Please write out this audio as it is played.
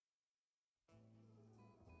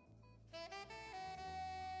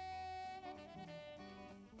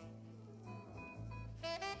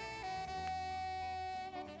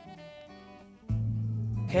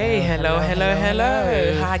Okay, hello.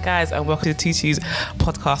 Hi guys, and welcome to Two Twos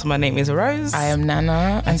podcast. My name is Rose. I am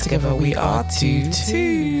Nana, and together we are Two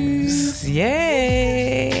Twos.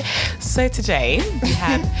 Yay! So today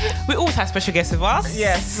we always have special guests with us.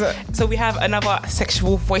 Yes. So we have another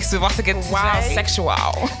sexual voice with us again today. Wow, sexual.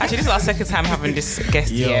 Actually, this is our second time having this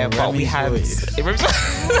guest here, but we had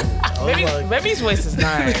Remy's voice is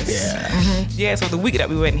nice. Yeah. So the week that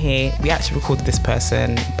we went here, we actually recorded this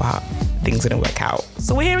person, but things didn't work out.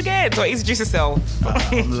 So we're here again. So introduce yourself.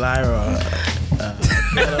 I'm Lyra.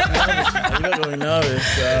 I'm not going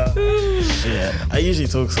nervous. I usually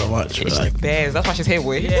talk so much. It's like bears. That's why she's here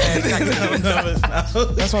with. Yeah, exactly. I'm nervous now.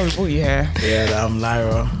 That's why we brought you here. Yeah, I'm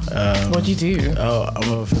Lyra. What do you do? Oh,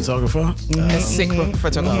 I'm a photographer. A sick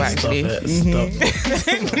photographer, actually. Stop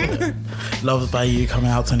it. Loved by You coming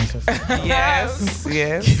out 25th. Yes.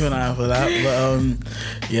 Keep an eye out for that.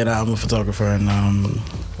 But I'm a photographer and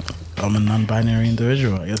I'm a non-binary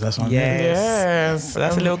individual. I guess that's what I'm doing. Yes. So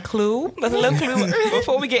that's a little clue.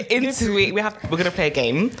 Before we get into it, we're gonna play a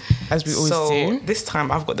game, As we always do. This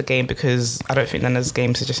time I've got the game because I don't think Nana's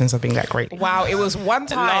game suggestions have been that great. Wow, it was one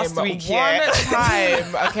time. Last week, One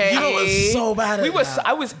time. Okay. You know what's so bad at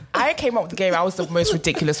that? I came up with the game. I was the most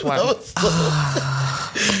ridiculous one.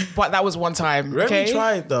 But that was one time. Remy Okay.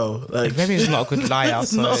 tried though. Like, Remy's not a good liar,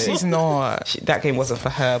 so No. She's not. that game wasn't for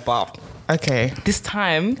her. But Okay. this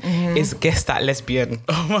time is Guess That Lesbian.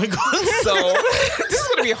 oh my god. So this is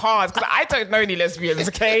gonna be hard because I don't know any lesbians.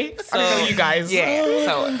 Okay. I don't know you guys. Yeah.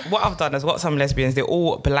 So what I've done is got some lesbians. They're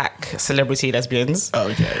all black celebrity lesbians.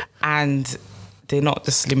 Okay. And they're not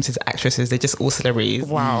just limited to actresses, they're just all celebrities.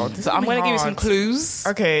 Wow, this So is I'm gonna going to be give you some hard. clues.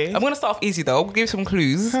 Okay. I'm going to start off easy though. I'll give you some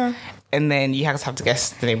clues. And then you guys have to guess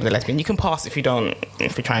the name of the lesbian. You can pass if you're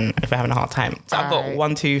having a hard time. So I've got Alright.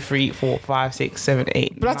 1, 2, 3, 4, 5, 6, 7,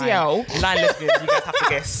 8, Bloody 9. hell. 9 lesbians. You guys have to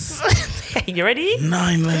guess. You ready?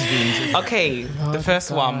 9 lesbians. Okay, the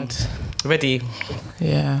first one. Ready?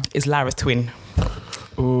 Yeah. Is Lyra's twin.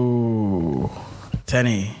 Ooh.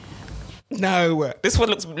 Tenny. No. This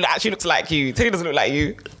one actually looks like you. Teddy doesn't look like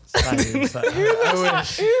you. I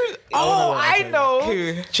wish. Oh, I know.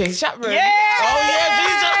 Who? Tracy Chapman. Yeah. Oh yeah,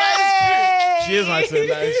 she is my twin.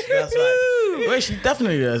 That's right. Wait, she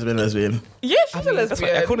definitely has been lesbian. Yeah, she's a That's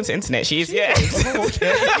lesbian. what, according to the internet, she is. Yeah.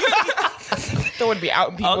 Don't want to be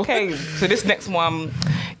outing people. Okay, so this next one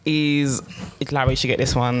is Larry. You should get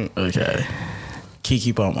this one. Okay.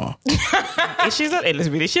 Kiki Palmer. Is she a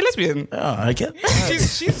lesbian? Is she a lesbian? Oh, I get.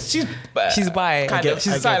 She's Bi. kind get- of.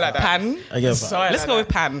 She's I something get like that. Pan. I get. Sorry. Let's go with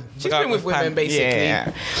Pan. She's been with women, basically.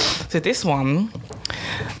 Yeah. So this one,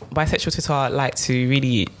 bisexual Twitter like to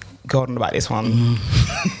really go on about this one.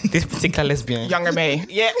 This particular lesbian. Younger May.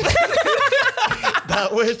 Yeah. That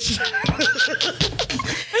witch.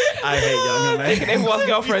 I hate Younger May. Everyone's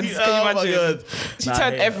girlfriends. Can you Oh my imagine? god. She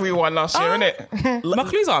turned everyone last year, innit? My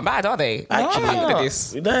clues aren't bad, are they? Actually, Look at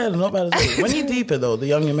this. They're not bad at all. When you deeper though, the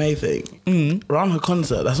Younger May thing, around her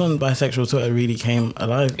concert, that's when bisexual Twitter really came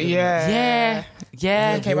alive. Yeah.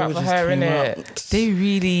 It came out for her, innit? They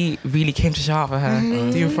really, really came to show out for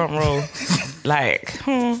her. Do front row. Like,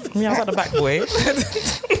 I was at the back, boy.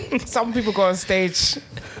 Some people go on stage.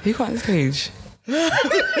 Who got on stage? Do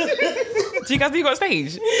you guys go on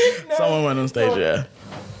stage? Someone went on stage, yeah.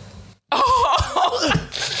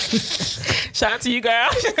 Shout out to you, girl.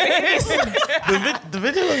 The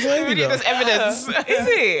video looks wavy though. There's evidence. Is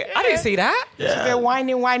it? I didn't see that. They're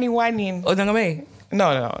whining. Oh, no, me.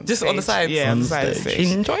 No. Just on the sides. Yeah, on the On side. stage.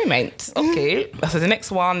 Stage. Enjoyment. Okay. So the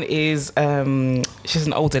next one is she's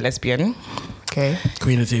an older lesbian. Okay.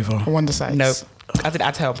 Queen Latifah. Wonder Sides. No, I did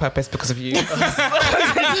add her on purpose because of you.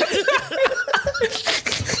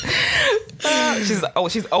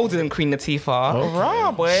 She's older than Queen Latifah.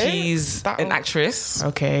 Raw, boy. She's That an old. actress.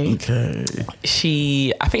 Okay. Okay.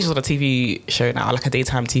 I think she's on a TV show now, like a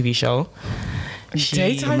daytime TV show.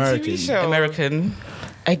 Daytime American. TV show. American.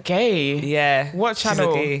 A gay. Yeah. What She's a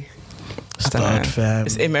channel? gay. I don't Stud know. fam.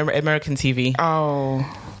 It's American TV. Oh.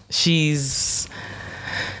 She's.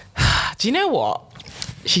 Do you know what?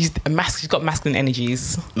 She's got masculine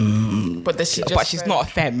energies, But does she just but she's not a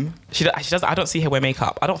femme. She does. I don't see her wear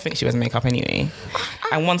makeup. I don't think she wears makeup anyway.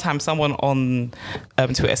 And one time, someone on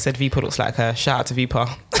Twitter said Vipa looks like her. Shout out to Vipa.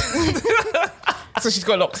 So she's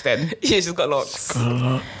got locks then. Yeah, she's got locks.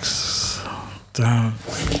 Looks. Damn.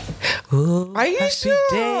 Are you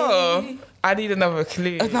sure? I need another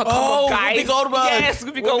clue. No, come on, guys. Whoopi Goldberg. Yes,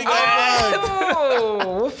 Whoopi Goldberg.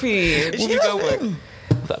 Oh, Whoopi. Whoopi Goldberg.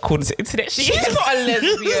 according to internet, she She's is. not a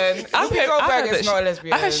lesbian. Whoopi Goldberg is not a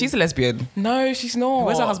lesbian. I heard she's a lesbian. No, she's not.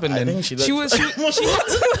 Where's her husband I then? think she She looks- was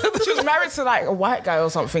she was married to like a white guy or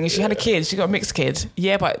something, and she had a kid. She got a mixed kid.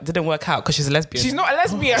 Yeah, but it didn't work out because she's a lesbian. She's not a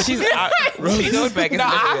lesbian. She's Whoopi Goldberg is No, a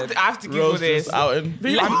I lesbian. have to Google Rose this. just outing.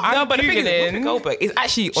 I'm no, but the thing is, Googling. Whoopi Goldberg is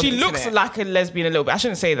actually on She the looks internet. like a lesbian a little bit. I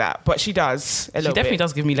shouldn't say that, but she does a She little definitely bit.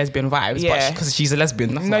 does give me lesbian vibes, Yeah. but because she's a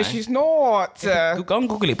lesbian. That's No, why. she's not. Go and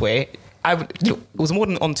Google it, boy. Look, it was more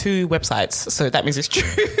than on 2 websites, so that means it's true.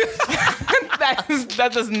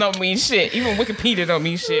 that does not mean shit. Even Wikipedia don't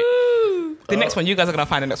mean shit. The next one, you guys are gonna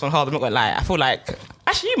find the next one hard. I'm not gonna lie. I feel like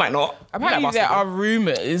actually you might not. Apparently You like there are basketball.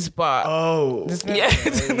 rumors, but Oh. there's no,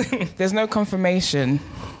 Yeah. there's no confirmation.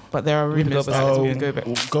 But there are rumors. Goldberg. that Oh,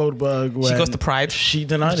 Whoopi Goldberg- Goldberg. She when goes to Pride. She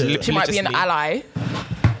denied it. She might be an Religiously. ally.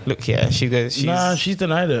 Look here, she goes. She's, Nah, she's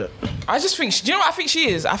denied it. I just think. Do you know what I think she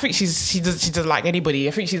is? I think she does like anybody.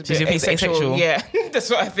 I think she's a bit She's asexual. asexual. Yeah, that's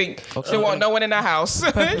what I think. She don't want no one in her house.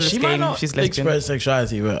 She might not she's lesbian. express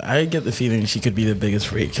sexuality, but I get the feeling she could be the biggest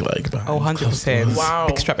freak. Like, behind Oh, 100%. closed doors. Wow.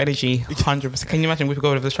 Big strap energy. 100%. Can you imagine we could go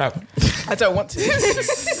over the strap? I don't want to.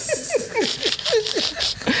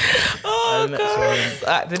 Oh, And next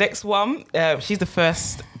one. The next one, she's the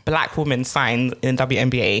first black woman signed in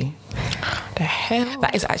WNBA. The hell?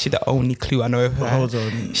 That is actually the only clue I know of her. But hold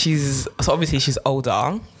on. So obviously she's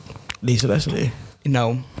older. Lisa Leslie.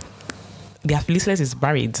 No. Yeah, Lisa Leslie is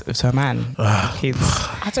married to a man. Kids.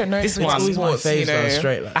 I don't know. This if it's one- Always my sports, you fave, know.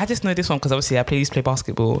 straight. Like. I just know this one because obviously I used to play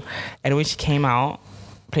basketball. And when she came out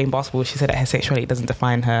playing basketball, she said that her sexuality doesn't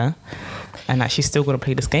define her. And that she's still going to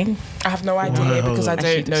play this game. I have no idea Wow. because I And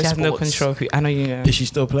don't know she has sports. no control. I know you know. Is she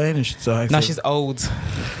still playing? Is she still active? No, she's old.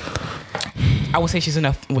 I would say she's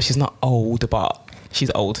enough. Well, she's not old, but she's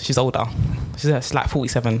old. She's older. She's like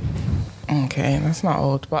 47. Okay, that's not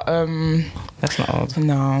old, but That's not old.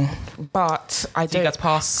 no. But I Do you don't guys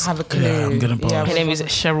pass? have a clue. Yeah, I'm gonna pass. Her name is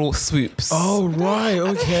Cheryl Swoops. Oh right,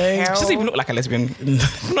 okay. hell? She doesn't even look like a lesbian.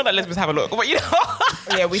 Not that lesbians have a look, but you know.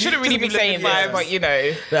 Yeah, we shouldn't really be Doesn't saying look like that, but you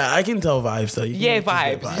know, Yeah, I can tell vibes though. You can Yeah, just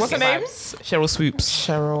get vibes. What's her name? Cheryl Swoops.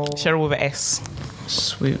 Cheryl. Cheryl with an S.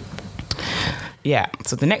 Swoop. Yeah.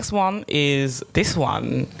 So the next one is this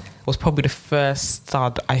one was probably the first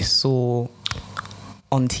stud I saw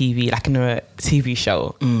on TV, like in a TV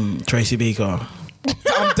show. Tracy Beaker.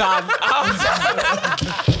 I'm done.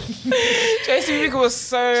 Tracy Beaker was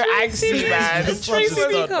so angsty, man. Tracy Tracy was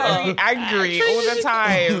Beaker. very angry all the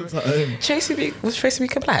time. Was Tracy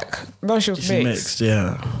Beaker black? No, she was She's mixed. mixed,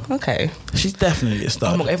 yeah. Okay. She's definitely a Oh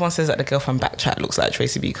star. my God, everyone says that the girl from Backchat looks like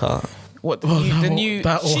Tracy Beaker. What Oh, the that new?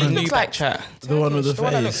 that She one. looks like Backchat. The one with the the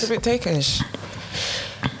one that looks a face. bit takish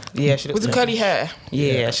Yeah, she looks with the curly hair.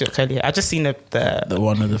 Yeah, she looks curly. I just seen the The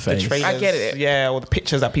one with the face. trailers. I get it. Yeah, or the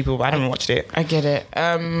pictures that people. I haven't watched it. I get it.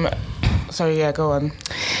 Sorry, yeah, go on.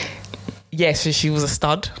 Yeah, so she was a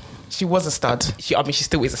stud. She was a stud. I mean, she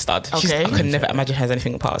still is a stud. Okay. I could never imagine her as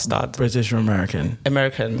anything apart of a stud. British or American?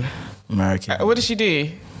 American. American. What did she do?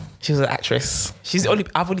 She was an actress.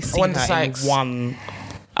 I've only seen Wanda her Sykes. in one.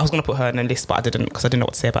 I was gonna put her in a list, but I didn't because I didn't know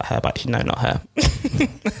what to say about her. But actually, no, not her.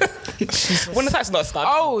 Wanda Sykes is not a stud.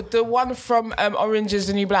 Oh, the one from Orange is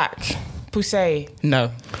the New Black. Poussey. No,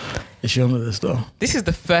 Is she on the list though? this is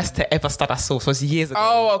the first to ever stud I saw. So it's years ago.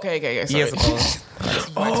 Oh, okay. Sorry. years ago.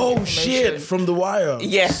 Oh shit! From The Wire.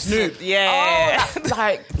 Yeah, Snoop. Oh, Yeah. that's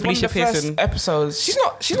like Felicia one of the Pearson. first episodes.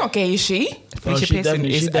 She's not gay, is she? Felicia she Pearson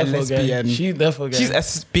definitely- is she a definitely lesbian. gay. She definitely She's gay.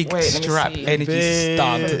 a big Wait, let me strap see. energy Big.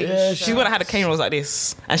 stud. Yeah, She's one that had a cane rolls like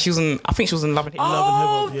this, and she was in. I think she was in Love and Hip Hop.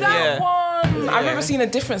 Oh, Hip Hop, that yeah. one. I remember seeing a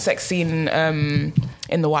different sex scene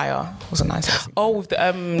in The Wire. It was a nice sex scene. Oh, with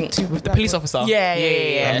the police officer.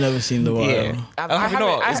 Yeah. I've never seen The Wire. Yeah. Oh, have you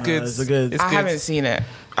not? It's good. It's good. It's I good. haven't seen it.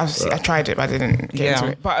 I tried it, but I didn't get Yeah. into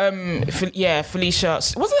it. But Felicia.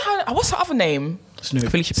 Wasn't her? What's her other name? Snoop.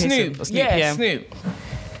 Felicia Pearson. Snoop. Or Snoop. Yeah, Snoop.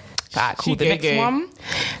 Alright, cool. She The next gay. one,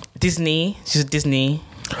 Disney. She's a Disney.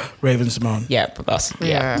 Raven Simone. Yeah, but that's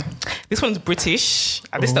Yeah. This one's British.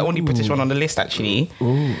 And this is the only British one on the list actually.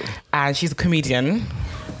 Ooh. And she's a comedian,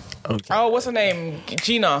 Okay. Oh, what's her name?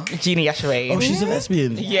 Gina. Gina Yashere. Oh, she's a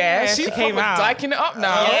lesbian. Yeah, she she's came out. Dyking it up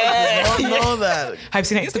now. I don't know that. Have you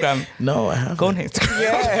seen her Instagram? No, I haven't. Go on her Instagram.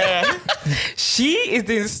 Yeah, She is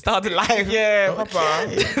doing stud live. yeah,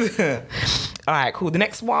 Papa. All right, cool. The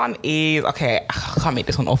next one is okay. I can't make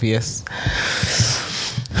this one obvious.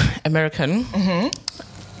 American. Mm-hmm.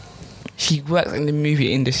 She works in the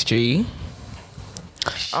movie industry.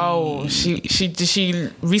 Oh, did she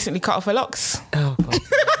recently cut off her locks? Oh God.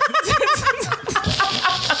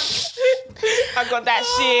 I got that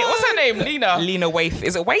shit. What's her name? Lena. Lena Waithe.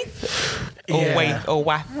 Is it Waithe? or Yeah. Waif or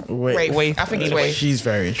Waif. Wait, Waif. I think it's Waif. She's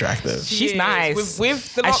very attractive. She's Yes, nice.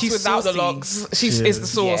 with the And locks, she's without the saucy. locks. She's She is the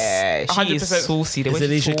is. sauce. Yeah, she is 100%. saucy. The Is way she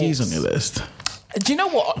Alicia talks. Keys on your list? Do you know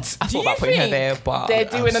what? I thought about putting her there, but they're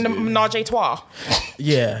doing an Absolutely. menage a trois.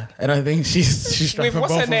 Yeah, and I think she's With strapping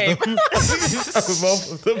what's both her of name? them. With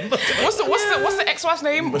both of them. What's the ex-wife's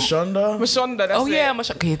name? Mashonda. Mashonda. That's oh yeah,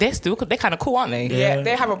 it. okay, they're kind of cool, aren't they? Yeah, Yeah.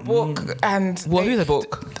 they have a book and Well, they- who's the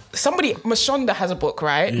book? somebody Mashonda has a book,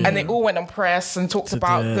 right? Yeah. And they all went on press and talked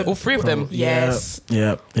about the All three of them? Yes.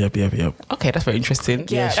 Yep. Okay, that's very interesting.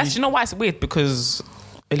 Yeah, That's, she- you know why it's weird, because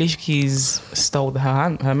Alicia Keys stole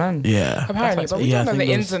her man. Yeah. Apparently, but we Yeah, don't I know the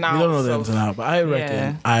think ins and We don't know outs the of- ins and outs, but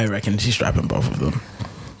I reckon she's strapping both of them.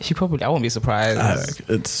 She probably. I won't be surprised. I reckon.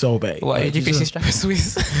 It's so big. What Like, do you think she's she's strapping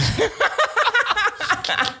Swiss?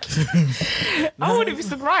 I wouldn't be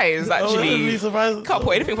surprised. I wouldn't be Actually, surprised. can't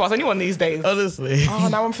put anything past anyone these days. Honestly. Oh,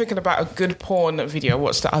 now I'm thinking about a good porn video I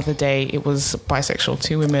watched the other day. It was bisexual,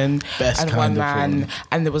 2 women Best and kind 1 of man, porn.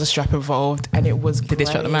 and there was a strap involved, and it was. Did they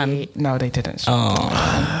strap the man? great. No, they didn't. Strap Oh, the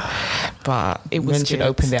man. But it was. men should good.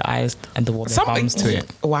 open their eyes and the their palms to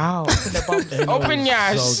it. Wow. Open their bums. Open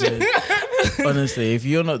yash. So good. Honestly, if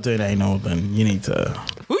you're not doing anal, then you need to.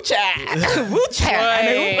 Woo chat, woo chat.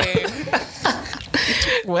 Hey.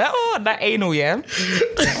 Well, that anal, yeah.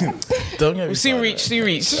 Don't get me We soon started.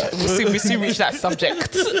 reach. We soon reach that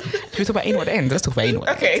subject. Should we talk about anal at the end? Let's talk about anal.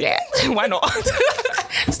 Okay. Yeah. Why not?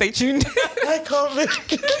 Stay tuned. I can't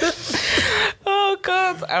make it. Oh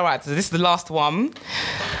God! All right, so this is the last one.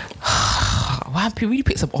 Wow, I really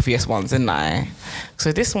picked some obvious ones, didn't I?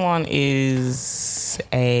 So this one is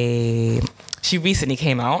she recently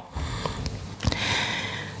came out.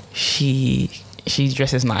 She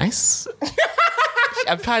dresses nice.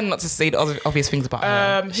 I'm trying not to say the other obvious things about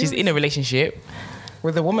her. She's in a relationship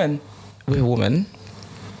With a woman. with a woman.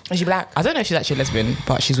 Is she black? I don't know if she's actually a lesbian,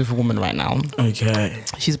 but she's with a woman right now. Okay.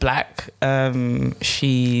 She's black.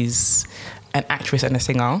 She's an actress and a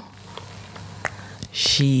singer.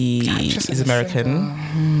 She Actress and is a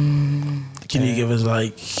American. Can you give us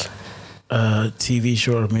like a TV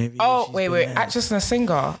show or maybe? Oh, she's wait. been in? Actress and a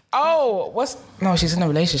singer. Oh, no, she's in a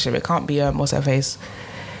relationship. It can't be, what's her face?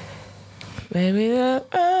 Baby,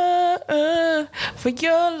 for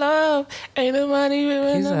your love, ain't nobody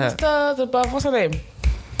Who's the that? stars above. What's her name?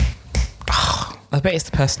 I bet it's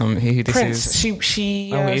the person who this Prince. is.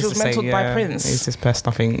 She it is was to say, mentored by yeah, Prince. It's this person,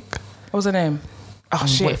 I think. What was her name? Oh,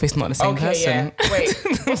 shit. What if it's not the same person? Yeah. Wait,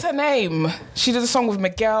 what's her name? She did a song with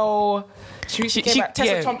Miguel. She came back.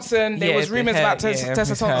 Tessa yeah. Thompson. There Yeah, was rumors about Tessa with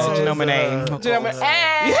her. Thompson. Do you know my name? Do you know what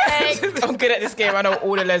I mean? Hey, I'm good at this game. I know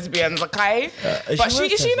all the lesbians, okay? Is But she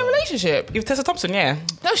with is she in a Tessa? relationship? With Tessa Thompson, yeah.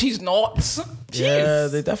 No, she's not. Yeah,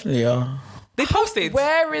 they definitely are. They posted.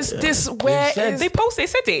 Where is this? Where said- is? They posted. They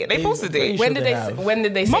said it. They posted pretty it. sure When did they they? have. When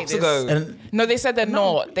did they say Months this? ago. And No, they said they're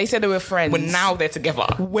not. They said they were friends. But now they're together.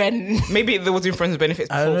 when? Maybe they were doing friends with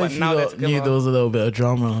benefits I don't before, know but if now you they're lot knew together. there was a little bit of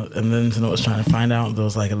drama, and then Internet was trying to find out there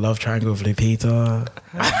was like a love triangle with Lupita.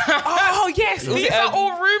 Oh yes, These are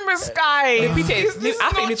all rumors, guys. Lupita is. This is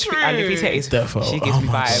I think not Lupita, true. Lupita is. Defo. She gives Oh me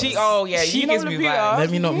my vibes. God. She you know gives me Lupita? vibes. Let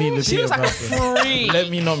me not meet Lupita. She looks in like a person. freak. Let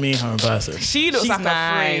me not meet her in person. She looks She's like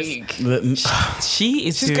nice. a freak. She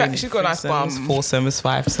is She's doing got- she's got a nice bum. foursomes,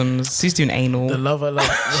 fivesomes. She's doing anal. The love I love.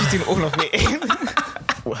 She's doing all of it.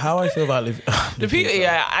 How I feel about Lupita,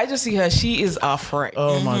 yeah, I just see her. She is a freak.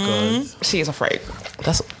 Oh my god. She is a freak.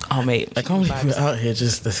 That's mate. I can't believe we're out here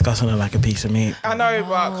just discussing her like a piece of meat. I know,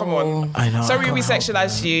 but come on. I know. Sorry I we can't help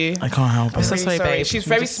sexualized you. I can't help it. so Really sorry, babe. She's We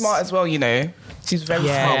very just- smart as well, you know. She's very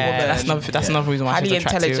smart woman. Yeah, that's another reason why highly she's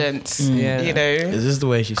attractive. intelligent. Yeah. You know, Is this the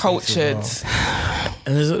way she speaks cultured. as well?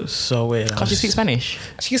 And this is so weird. Can't she speak Spanish?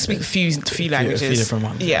 She can speak a few languages. a few different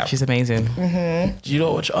ones. Yeah. She's amazing. Do you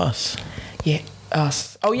not watch Us? Yeah.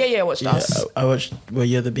 Us. Oh yeah. Watch us. I watched where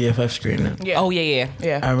you're the BFF screening. Yeah. Oh yeah.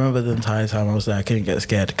 yeah. I remember the entire time I was there, I couldn't get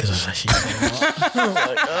scared because I was like,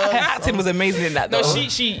 Her acting was amazing in that. No, though.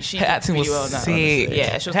 she her acting was really well in that, sick. honestly.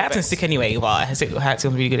 Yeah, she was her the acting's best. sick anyway, but her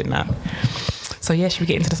acting was really good in that. So yeah, should we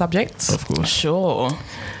get into the subject? Of course. Sure.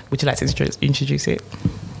 Would you like to introduce it?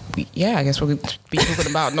 Yeah, I guess we'll be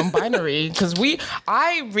talking about non-binary because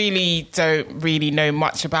I really don't really know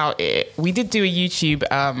much about it. We did do a YouTube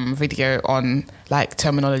video on like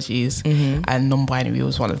terminologies, and non-binary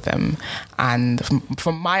was one of them. And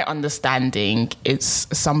from my understanding, it's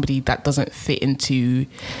somebody that doesn't fit into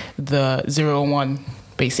the 0 and 1,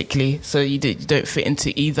 basically. So you don't fit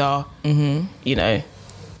into either, you know,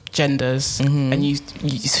 genders, and you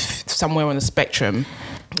somewhere on the spectrum.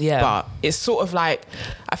 Yeah. But it's sort of like,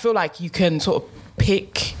 I feel like you can sort of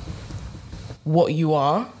pick what you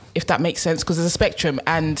are if that makes sense, because there's a spectrum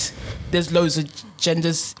and there's loads of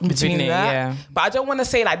genders in between Between it, that. yeah. But I don't want to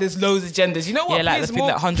say like there's loads of genders. You know what? Yeah, like Piers the thing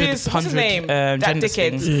that 100 Piers- what's his name? That genders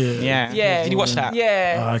dickhead. thing. Yeah. Yeah. Did you watch that?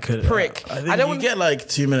 Yeah. I could. Prick. I think I don't you want- get like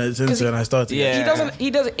 2 minutes into it and I started. Yeah. He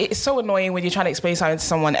doesn't. It's so annoying when you're trying to explain something to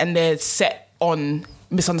someone and they're set on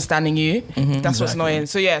misunderstanding you. That's what's Exactly. annoying.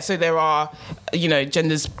 So yeah, so there are,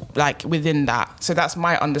 genders like within that. So that's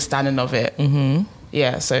my understanding of it.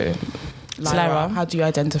 Yeah. So, Lyra, Lyra? how do you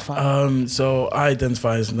identify? So I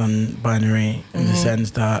identify as non-binary in the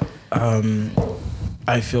sense that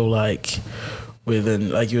I feel like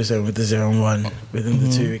within, like you were saying, with the 0 and 1, within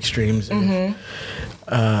the two extremes of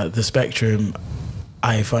the spectrum,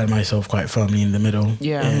 I find myself quite firmly in the middle.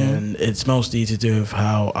 Yeah. And it's mostly to do with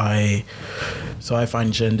how I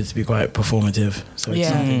find gender to be quite performative. So it's Yeah.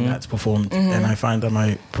 something that's performed. And I find that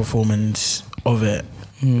my performance of it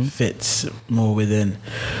fits more within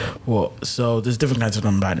so there's different kinds of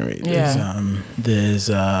non-binary. There's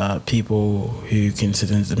people who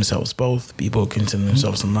consider themselves both, people who consider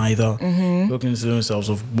themselves neither, people consider themselves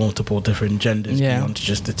of multiple different genders beyond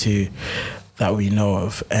just the two that we know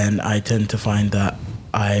of. And I tend to find that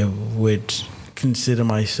I would consider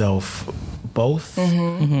myself both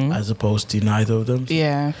as opposed to neither of them.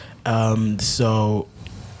 Yeah. So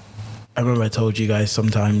I remember I told you guys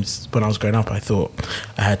sometimes when I was growing up, I thought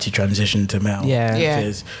I had to transition to male. Yeah. Yeah.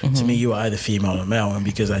 Because to me, you were either female or male. And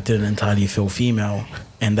because I didn't entirely feel female,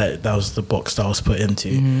 and that was the box that I was put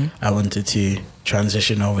into, I wanted to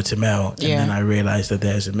transition over to male. And then I realized that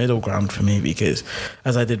there's a middle ground for me, because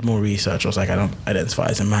as I did more research, I was like, I don't identify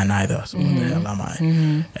as a man either. So what the hell am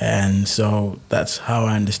I? And so that's how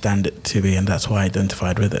I understand it to be. And that's why I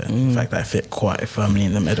identified with it. In fact, I fit quite firmly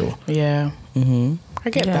in the middle. Yeah. I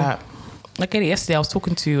get Yeah. that. I get it. Yesterday I was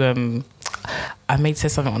talking to I made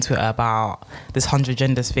said something on Twitter about this 100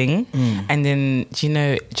 genders thing, and then do you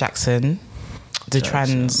know Jackson, the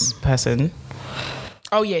trans person?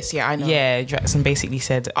 Oh yes, yeah, I know. Yeah, Jackson basically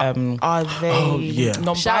said, Are they Shout out to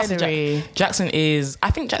non-binary? Jackson is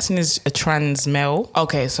a trans male,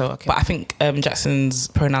 Okay, but I think Jackson's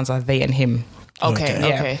pronouns are they and him. Okay.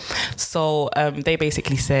 Yeah. So they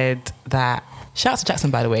basically said that. Shout out to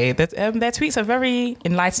Jackson, by the way. That their tweets are very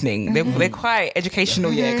enlightening. They're quite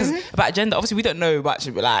educational, because about gender, obviously we don't know much,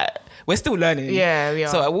 but like we're still learning. Yeah, we are.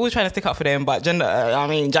 So we're all trying to stick up for them, but gender,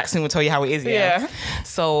 Jackson will tell you how it is. Yeah.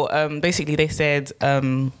 So basically, they said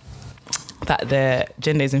that the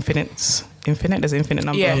gender is infinite. There's an infinite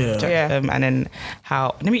number. Yeah. And then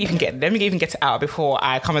how? Let me even get it out before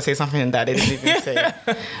I come and say something that they didn't even say.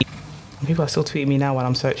 People are still tweeting me now while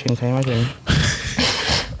I'm searching. Can you imagine?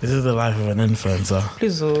 This is the life of an influencer.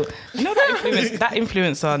 Please, you know that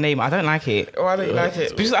influencer name? I don't like it. Why don't you like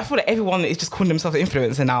it? Because I feel like everyone is just calling themselves an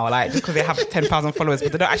influencer now, like just because they have 10,000 followers,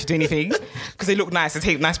 but they don't actually do anything because they look nice, they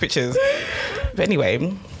take nice pictures. But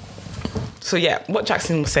anyway, so yeah, what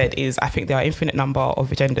Jackson said is, I think there are infinite number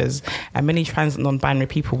of genders, and many trans non-binary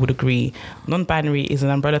people would agree. Non-binary is an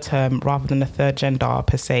umbrella term rather than a third gender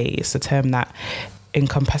per se. It's a term that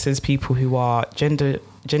encompasses people who are genderqueer,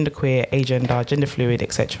 agender, gender fluid,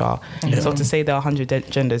 etc. So to say there are 100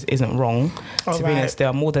 genders isn't wrong. To be honest, there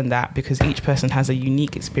are more than that, because each person has a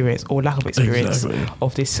unique experience or lack of experience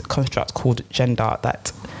of this construct called gender.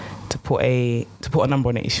 That to put a number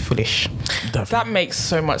on it is foolish. Definitely. That makes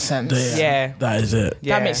so much sense. Yeah. That is it.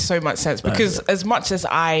 Yeah. That makes so much sense, because as much as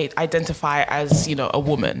I identify as, a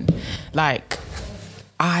woman, like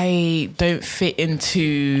I don't fit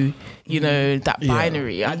into that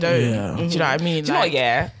binary. I don't. Yeah. Do you know what I mean? Do you know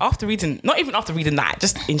what, not even after reading that,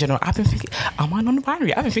 just in general, I've been thinking, am I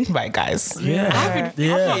non-binary? I've been thinking about it, guys.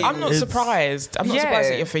 I'm not surprised. I'm not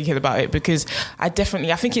surprised that you're thinking about it, because I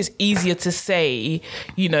think it's easier to say,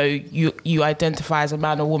 you identify as a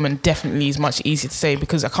man or woman. Definitely is much easier to say,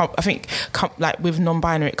 because I think with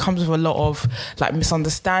non-binary, it comes with a lot of like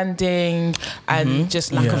misunderstanding and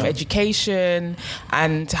just lack of education,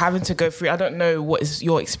 and having to go through. I don't know what is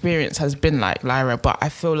your experience has been like, Lyra, but I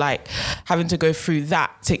feel like having to go through that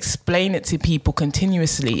to explain it to people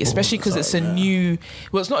continuously, especially because it's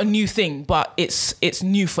it's not a new thing, but it's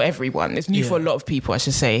new for everyone. It's new for a lot of people, I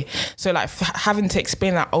should say. So like having to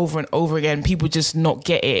explain that over and over again, people just not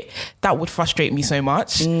get it, that would frustrate me so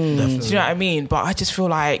much. Do you know what I mean? But I just feel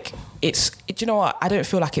like do you know what? I don't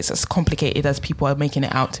feel like it's as complicated as people are making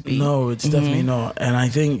it out to be. No, it's definitely not. And I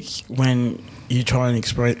think when you try and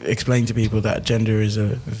explain to people that gender is a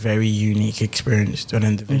very unique experience to an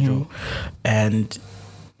individual, and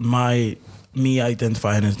me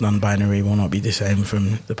identifying as non-binary will not be the same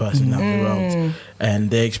from the person down the road, and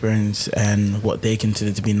their experience and what they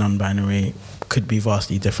consider to be non-binary could be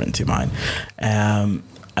vastly different to mine.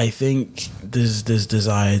 I think there's this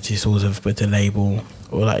desire to sort of put a label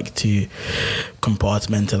or like to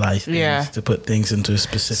compartmentalize things, to put things into a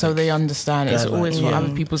specific. So they understand. It's always for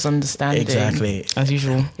other people's understanding. Exactly. As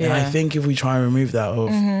usual. And I think if we try and remove that of,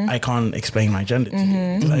 I can't explain my gender to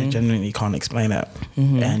you, because I genuinely can't explain it,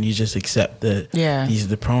 and you just accept that these are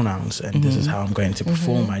the pronouns and this is how I'm going to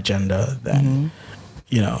perform my gender, then,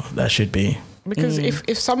 you know, that should be. Because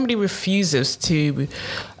if somebody refuses to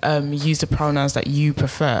use the pronouns that you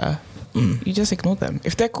prefer, you just ignore them.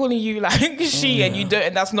 If they're calling you like she and you don't,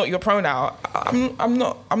 and that's not your pronoun, I'm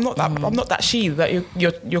not that she that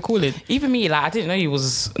you're calling. Even me, like I didn't know he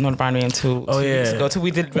was non-binary until 2 weeks ago, till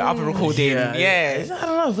we did the other recording. I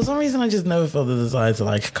don't know. For some reason, I just never felt the desire to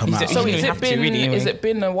like come out. So has it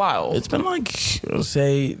been a while? It's been like, I'll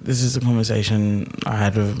say, this is a conversation I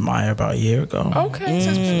had with Maya about a year ago. Okay, so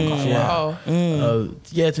it's been quite a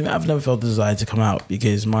while. To me, I've never felt the desire to come out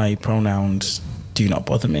because my pronouns do not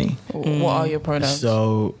bother me. What are your pronouns?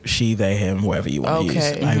 So she, they, him, whatever you want to use.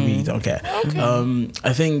 I really don't care.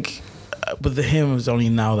 I think with the him, it was only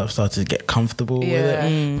now that I've started to get comfortable with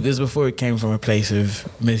it. Because before it came from a place of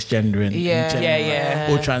misgendering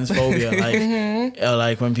or transphobia.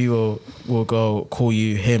 Like when people will go call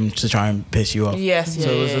you him to try and piss you off.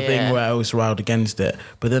 So it was a thing where I was riled against it.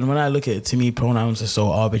 But then when I look at it, to me, pronouns are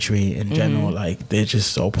so arbitrary in general. Like they're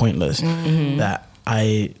just so pointless that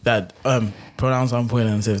pronouns aren't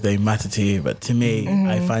pointless if they matter to you, but to me,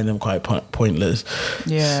 I find them quite pointless.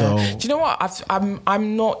 So, do you know what?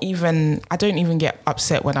 I'm not even. I don't even get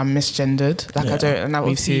upset when I'm misgendered. Like I don't. And that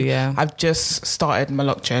was I've just started my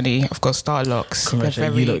lock journey. I've got starter locks. Thank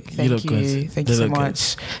you so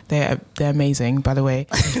much. They're amazing, by the way.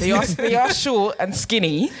 They are short and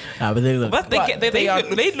skinny. But they look.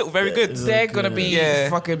 They look very good. They're gonna be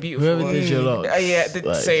fucking beautiful. Whoever did your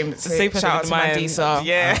locks, same. Shout out to Mandisa.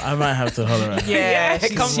 I might have to holler. Yeah,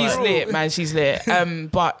 she's lit, man. She's lit.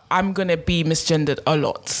 But I'm gonna be misgendered a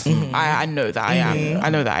lot. I know that I am. I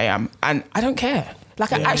know that I am, and I don't care.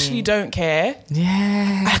 Like I actually don't care.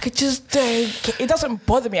 I could just don't care. It doesn't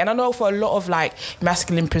bother me. And I know for a lot of like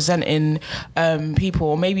masculine presenting people,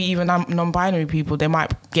 or maybe even non-binary people, they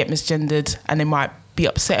might get misgendered and they might be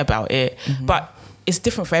upset about it. But it's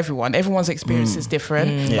different for everyone. Everyone's experience is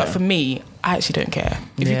different. But for me, I actually don't care.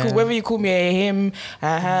 If whether you call me a him,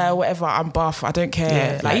 whatever, I'm buff. I don't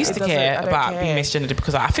care. Like, I used to care about being misgendered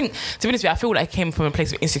because I think, to be honest with you, I feel like I came from a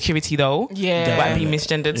place of insecurity though. About being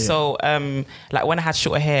misgendered. So, like when I had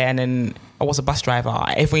shorter hair and then I was a bus driver,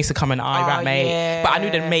 everyone used to come and right mate. But I knew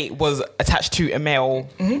the mate was attached to a male.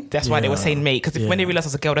 That's why they were saying mate. Because when they realised I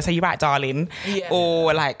was a girl, they say, "You right, darling,"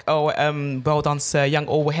 or like, well done, sir,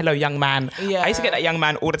 hello, young man. I used to get that young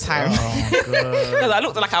man all the time. Because I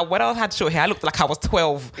looked like when I had short hair, I looked like I was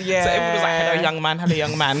 12. So everyone was like, hello,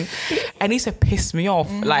 young man. And he used to piss me off.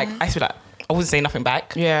 Like I used to be like, I wouldn't say nothing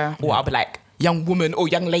back. Or I'll be like, young woman or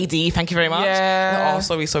young lady, thank you very much.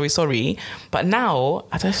 Sorry. But now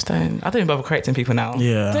I don't even bother correcting people now.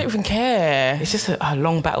 I don't even care. It's just a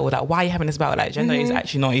long battle. Like, why are you having this battle? Like, gender is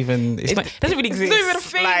actually not even. It doesn't really exist. It's not even a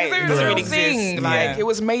thing. Like, it doesn't really exist. Like it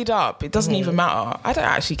was made up. It doesn't even matter. I don't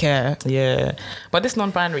actually care. But this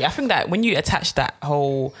non-binary, I think that when you attach that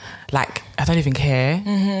whole like I don't even care,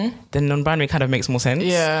 then non-binary kind of makes more sense.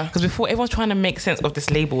 Because before everyone's trying to make sense of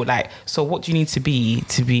this label. Like, so what do you need to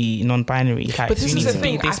be non-binary? Like, but this is the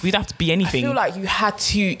thing. We don't have to be anything. I feel like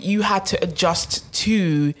you had to adjust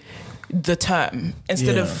to the term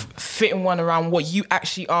instead of fitting one around what you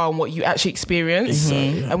actually are and what you actually experience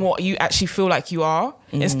and what you actually feel like you are.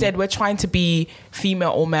 Instead, we're trying to be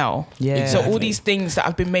female or male. So all these things that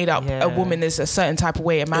have been made up, a woman is a certain type of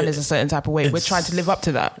way, a man is a certain type of way. We're trying to live up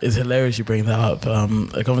to that. It's hilarious you bring that up.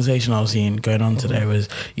 A conversation I was seeing going on today was,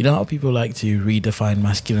 you know how people like to redefine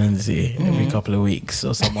masculinity every couple of weeks,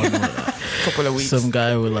 or someone couple of weeks. Some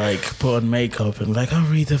guy will like put on makeup and like, I'm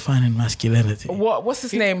redefining masculinity. What's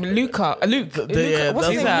his name? Luke. What's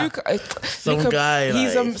his name? Luca. Some guy.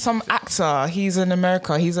 He's some actor. He's in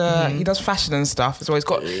America. He does fashion and stuff. So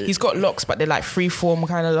he's got locks, but they're like freeform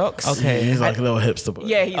kind of locks. He's like a little hipster boy.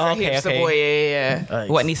 Yeah, he's a hipster boy. Yeah.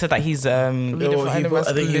 What? And he said that he's I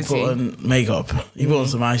think he put on makeup. He put on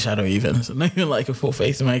some eyeshadow even. So not even like a full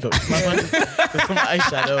face of makeup. Some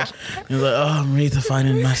eyeshadow. He was like, I'm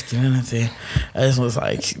redefining masculinity. I just was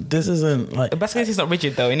like, this isn't like masculinity is not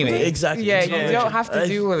rigid though. Anyway, exactly. Yeah, you don't have to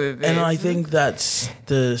do what it is. And I think that's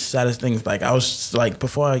the saddest thing. Like I was like,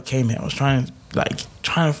 before I came here, I was trying to like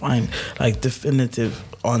trying to find like definitive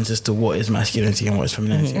answers to what is masculinity and what is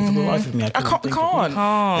femininity. And for the life of me, I can't.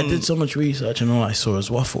 I did so much research and all I saw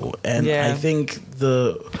was waffle. And I think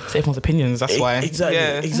it's everyone's opinions. That's why.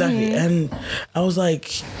 Exactly. And I was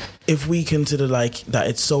like, if we consider like that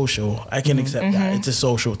it's social, I can accept that it's a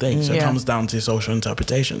social thing. So it comes down to social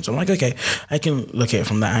interpretation. So I'm like, okay, I can look at it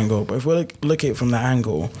from that angle. But if we look at it from that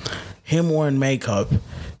angle, him wearing makeup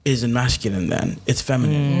isn't masculine then. It's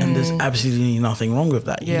feminine. And there's absolutely nothing wrong with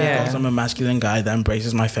that. Because I'm a masculine guy that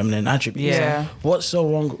embraces my feminine attributes. Yeah. What's so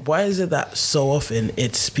wrong? Why is it that so often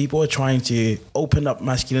it's people are trying to open up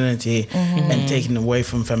masculinity and taking away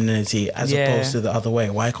from femininity as opposed to the other way?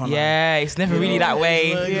 Why can't I? It's never really that way.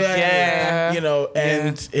 You know,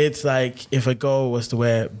 and it's like if a girl was to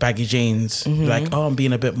wear baggy jeans, like, oh, I'm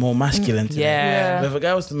being a bit more masculine today. But if a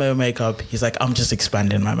guy was to wear makeup, he's like, I'm just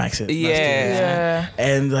expanding my masculinity.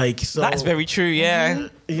 And like, so that's very true. You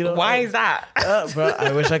know, why is that? Bro,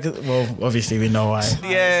 I wish I could. Well, obviously we know why. It's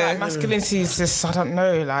like masculinity is just, I don't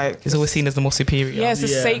know, like it's always seen as the more superior. Yeah, it's a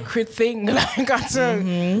sacred thing. Like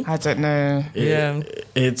I don't know.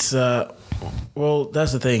 It's well,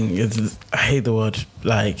 that's the thing. I hate the word.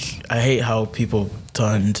 Like, I hate how people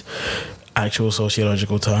turned actual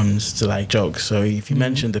sociological terms to like jokes. So if you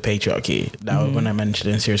mentioned the patriarchy, now when I mentioned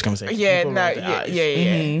it in serious conversation, and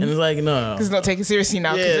it's like no, it's not taken seriously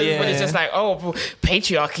now because everybody's just like, oh,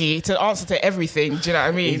 patriarchy. It's an answer to everything. Do you know what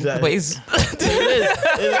I mean? Exactly. But it's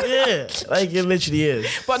like it literally is.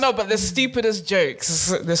 But no, but the stupidest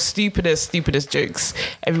jokes, jokes,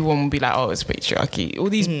 everyone will be like, oh, it's patriarchy. All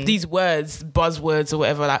these words, buzzwords or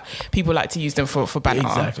whatever, like people like to use them for banter.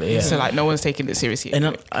 Exactly. Yeah. So like no one's taking it seriously.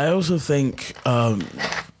 And I also think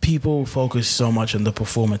people focus so much on the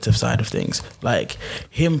performative side of things. Like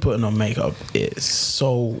him putting on makeup is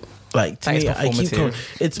so like to me,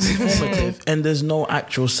 it's performative and there's no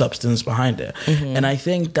actual substance behind it. And I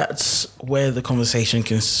think that's where the conversation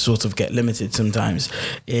can sort of get limited sometimes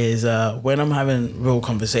is when I'm having real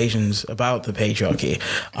conversations about the patriarchy,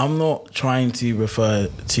 I'm not trying to refer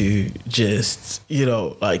to just, you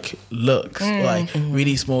know, like looks, like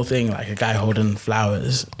really small thing like a guy holding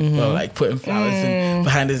flowers or like putting flowers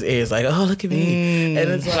behind his ears like, oh, look at me. And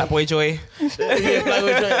it's like Black Boy Joy.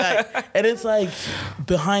 And it's like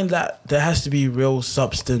behind that there has to be real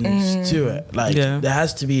substance to it. Like there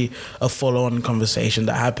has to be a follow-on conversation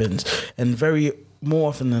that happens, and very more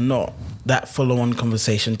often than not that follow-on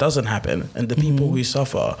conversation doesn't happen, and the people who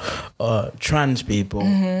suffer are trans people,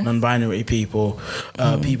 non-binary people,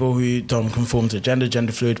 people who don't conform to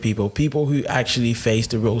gender fluid people who actually face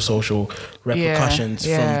the real social repercussions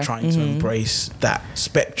from trying to embrace that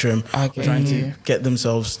spectrum, trying to get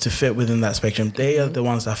themselves to fit within that spectrum. They are the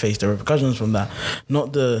ones that face the repercussions from that,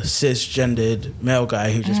 not the cisgendered male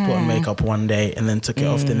guy who just put on makeup one day and then took it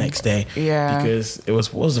off the next day because it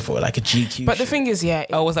was, what was it for, like a GQ but the thing is,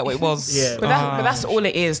 was that what it was? But that's all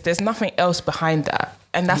it is. There's nothing else behind that,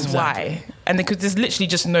 and that's why. And because there's literally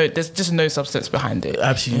just no substance behind it.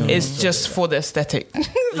 Absolutely, it's just for the aesthetic.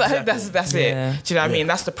 That's it. Do you know what I mean?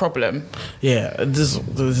 That's the problem. Yeah, this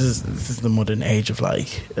is the modern age of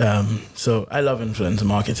like. So I love influencer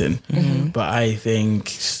marketing, but I think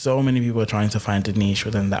so many people are trying to find a niche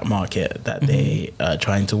within that market that they are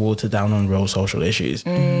trying to water down on real social issues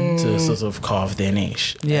to sort of carve their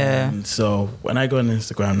niche. And so when I go on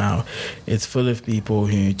Instagram now, it's full of people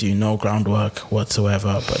who do no groundwork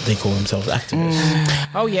whatsoever, but they call themselves activists.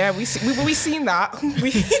 Oh yeah, we seen that.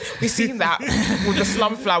 We seen that with the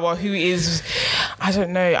slumflower who is, I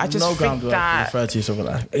don't know. I just think that refer to something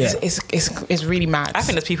like it's really mad. I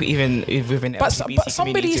think there's people even within the LGBT but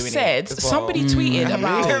somebody said somebody tweeted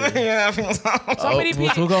about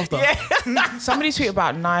somebody tweeted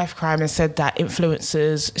about knife crime and said that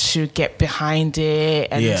influencers should get behind it.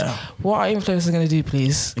 And what are influencers going to do,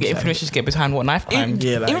 please? Influencers get behind what knife crime?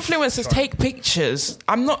 Influencers take pictures.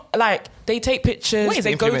 I'm not like they take pictures. What is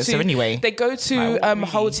they influencer anyway? They go to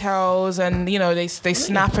hotels and you know they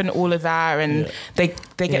snap and all of that, and they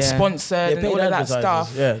get sponsored and all of that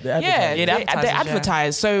stuff. They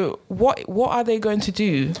advertise. So what are they going to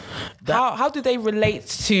do? How do they relate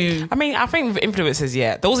to? I mean, I think with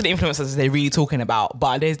influencers, those are the influencers they're really talking about.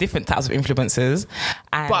 But there's different types of influencers.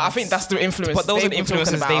 But I think that's the influence. But those are the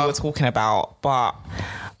influencers they were talking about. But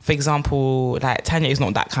for example, like Tanya is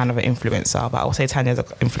not that kind of an influencer, but I would say Tanya's an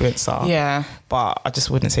influencer. Yeah. But I just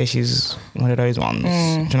wouldn't say she's one of those ones. Do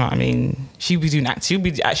you know what I mean? She'll be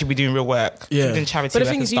actually be doing real work. Yeah. Doing charity. But the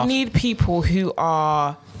thing is, you need people who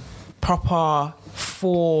are proper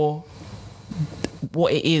for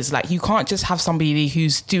what it is. Like, you can't just have somebody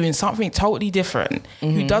who's doing something totally different,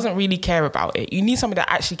 who doesn't really care about it. You need somebody that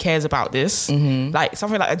actually cares about this. Like,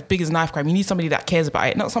 something like as big as knife crime, you need somebody that cares about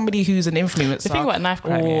it, not somebody who's an influencer. The thing about knife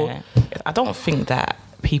crime, I don't think that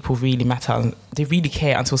people really matter. They really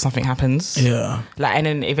care until something happens. Yeah. Like, and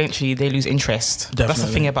then eventually they lose interest. Definitely. That's the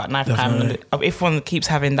thing about knife crime. If one keeps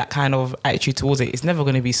having that kind of attitude towards it, it's never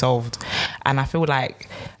going to be solved. And I feel like,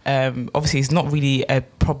 obviously, it's not really a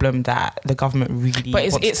problem that the government really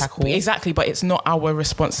wants to tackle. Exactly, but it's not our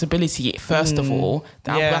responsibility, first of all.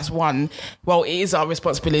 That's one. Well, it is our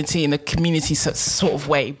responsibility in a community sort of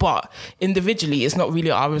way, but individually, it's not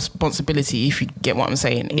really our responsibility, if you get what I'm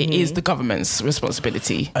saying. It is the government's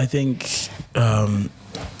responsibility. I think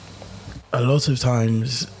a lot of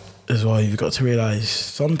times as well, you've got to realise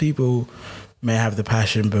some people may have the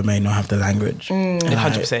passion but may not have the language.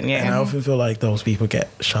 100%, yeah. And I often feel like those people get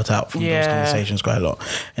shut out from those conversations quite a lot.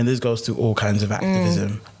 And this goes to all kinds of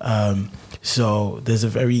activism. So there's a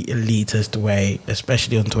very elitist way,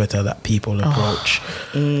 especially on Twitter, that people approach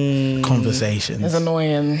conversations. It's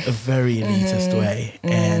annoying. A very elitist way.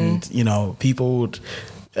 And, you know, people would...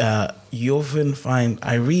 you often find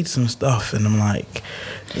I read some stuff and I'm like,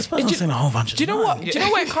 this person's saying a whole bunch of Do you know what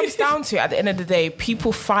it comes down to? At the end of the day,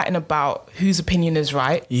 people fighting about whose opinion is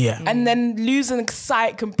right, and then losing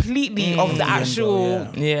sight completely of the actual,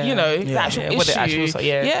 you know, the actual issue.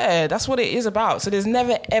 That's what it is about. So there's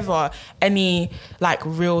never ever any like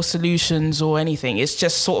real solutions or anything. It's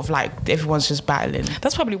just sort of like everyone's just battling.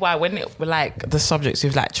 That's probably why when it, like the subjects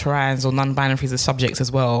with like trans or non-binary as subjects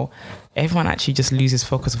as well, everyone actually just loses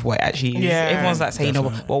focus of what it actually is. Everyone's like saying,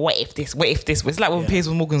 well, what if this? It's like when Piers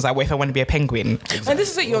Morgan's like, what if I want to be a penguin? And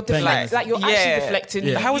this is it, you're deflecting. Like, you're actually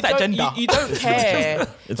deflecting. How is that gender? You don't care.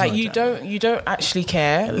 Like, you don't actually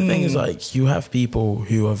care. And the thing is, like, you have people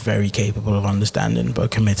who are very capable of understanding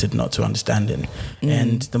but committed not to understanding.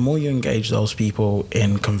 And the more you engage those people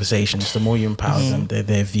in conversations, the more you empower them.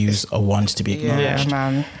 Their views are ones to be acknowledged.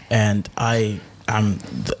 Man. And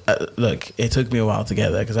look, it took me a while to get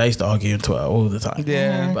there because I used to argue on Twitter all the time.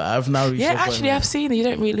 But I've now reached a point I've seen it. You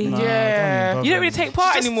don't really. you you don't really take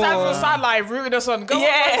part anymore. Just stand on the sideline, rooting us on. Go on,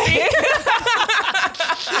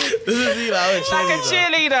 This is me, like, like a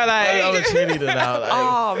cheerleader. I'm a Like, cheerleader now. Like,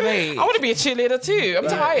 Oh, mate. I want to be a cheerleader too. I'm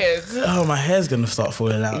tired. oh, my hair's gonna start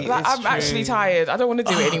falling out. Like, I'm actually tired. I don't want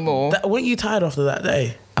to do it anymore. Weren't you tired after that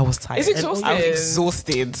day? I was tired. It's exhausting. I was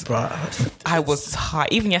exhausted. Bruh. I was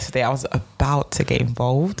tired. Even yesterday, I was about to get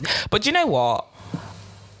involved. But you know what?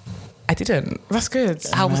 I didn't. That's good.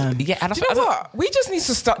 I was, Man. Do you know what? We just need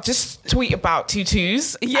to start just tweet about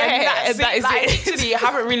tutus. Yeah, and that is it. Literally, I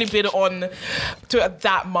haven't really been on Twitter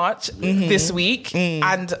that much this week,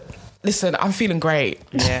 and listen, I'm feeling great.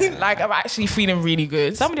 Yeah. Like, I'm actually feeling really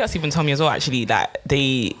good. Somebody else even told me as well, actually, that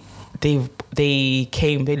they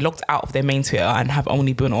logged out of their main Twitter and have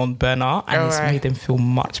only been on Burner, and it's made them feel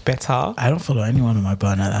much better. I don't follow anyone on my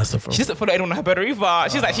burner. That's the problem. She doesn't follow anyone on her Burner either.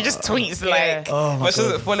 She's like, she just tweets but she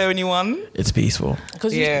doesn't follow anyone. It's peaceful.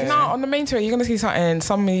 Because now on the main Twitter, you're going to see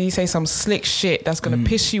somebody say some slick shit that's going to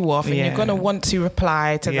piss you off, and you're going to want to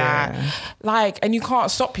reply to that. Like, and you can't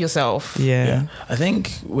stop yourself. Yeah. I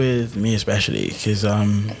think with me especially, because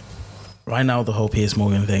right now the whole Piers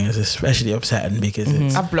Morgan thing is especially upsetting because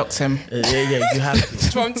it's... I've blocked him. You have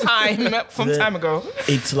to. from time ago.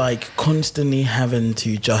 It's like constantly having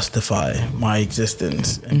to justify my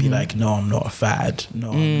existence and be like, no, I'm not a fad.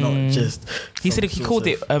 No, I'm not just... He said he called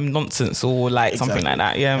it nonsense or like something like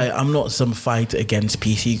that. Yeah, like, I'm not some fight against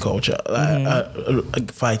PC culture. A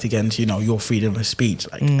fight against, your freedom of speech.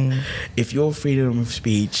 Like, if your freedom of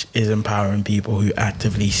speech is empowering people who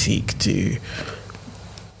actively seek to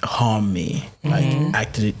harm me, like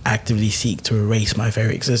actively seek to erase my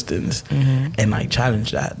very existence, and like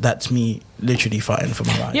challenge that's me literally fighting for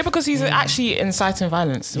my life. Yeah, because he's actually inciting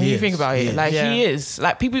violence when you think about it. Like, he is.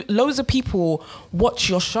 Like, loads of people watch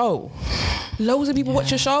your show. Loads of people watch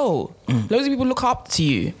your show. Loads of people look up to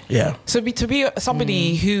you. Yeah. So to be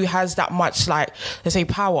somebody who has that much, like, let's say,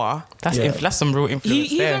 power, that's some real influence.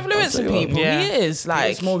 He's influencing people. Yeah. He is. Like,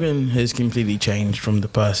 Piers Morgan has completely changed from the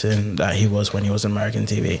person that he was when he was on American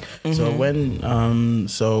TV. So when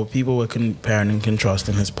so people were comparing and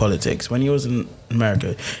contrasting his politics. When he was in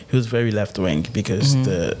America, he was very left wing because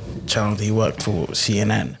the channel that he worked for,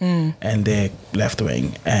 CNN, and they're left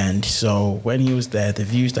wing. And so when he was there, the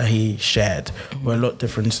views that he shared were a lot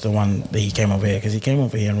different to the one that he came over here, because he came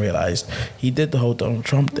over here and realized he did the whole Donald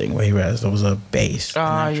Trump thing where he realized there was a base, an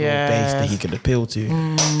actual base that he could appeal to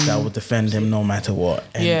that would defend him no matter what.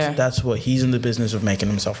 And that's what he's in the business of, making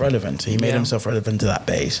himself relevant. So he made himself relevant to that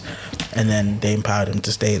base. and then they empowered him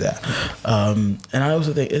to stay there. And I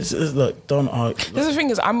also think it's look, don't argue. The thing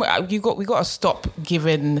is, we got to stop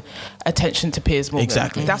giving attention to Piers Morgan.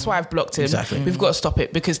 Exactly. That's why I've blocked him. Exactly. We've got to stop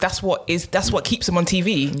it, because that's what keeps him on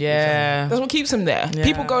TV. Yeah. That's what keeps him there. Yeah.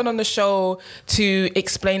 People going on the show to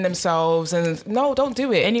explain themselves, and no, don't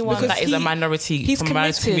do it. Anyone Because that is a minority he's from a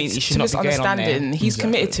minority committed community should to not be going on there. misunderstanding. He's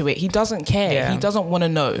committed to it. He doesn't care. Yeah. He doesn't want to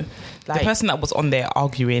know. The person that was on there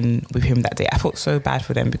arguing with him that day, I felt so bad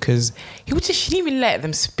for them, because he didn't even let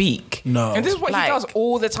them speak. No. And this is what he does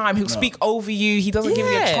all the time. He'll speak over you. He doesn't give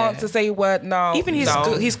you a Yeah. chance to say a word. No. Even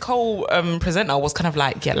his co-presenter was kind of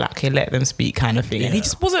like, yeah, like, okay, let them speak kind of thing. And he Yeah.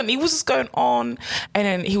 just wasn't. He was just going on. And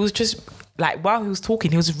then he was just, like, while he was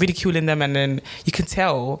talking, he was ridiculing them. And then you can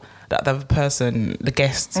tell that the person, the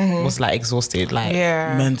guest, was, like, exhausted. Like,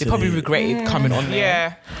 Yeah. they probably regretted coming on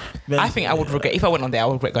there. Yeah. I think I would regret, if I went on there, I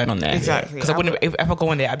would regret going on there. Exactly. Because I wouldn't, if I go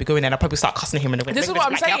on there, I'd be going there and I'd probably start cussing him in the way. This is what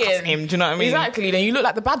I'm saying. Cussing him, do you know what I mean? Exactly. Then you look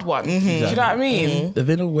like the bad one. Do you know what I mean? There's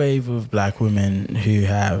been a wave of black women who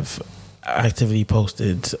have actively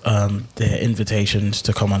posted their invitations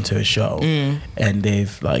to come onto a show, and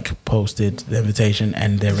they've like posted the invitation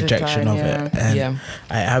and their rejection of it, and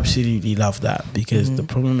I absolutely love that, because the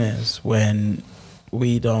problem is when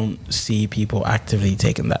we don't see people actively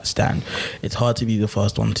taking that stand, it's hard to be the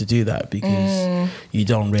first one to do that, because you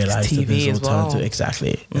don't realize that TV there's as well. alternative.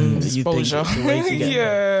 Exactly. And you think it's Exposure. the way to get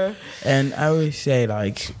there. And I always say,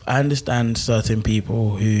 like, I understand certain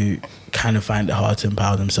people who kind of find it hard to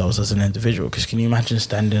empower themselves as an individual, because can you imagine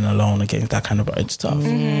standing alone against that kind of, it's tough.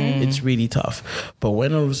 It's really tough. But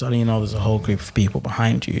when all of a sudden, you know, there's a whole group of people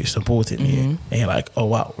behind you supporting you, and you're like, oh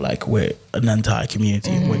wow, like, we're an entire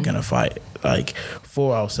community, we're gonna fight like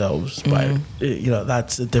for ourselves, but you know,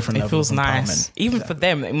 that's a different It level feels of empowerment. nice. Even for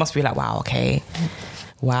them, it must be like, wow, okay.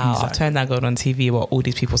 Wow, Exactly. I've turned down going on TV where all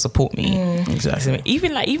these people support me. Exactly.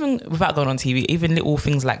 Even without going on TV, even little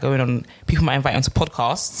things like going on, people might invite you onto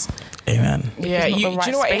podcasts. Amen. Yeah, It's not the do right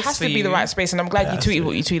you know what? It space has to for be the you. right space, and I'm glad you has tweeted to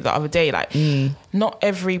what you tweeted the other day. Like, not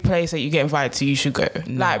every place that you get invited to, you should go.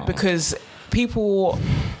 Like, because people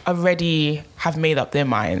already have made up their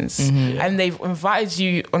minds, and they've invited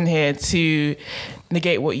you on here to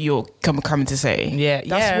negate what you're coming to say. Yeah,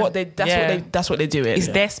 that's what they're doing. It's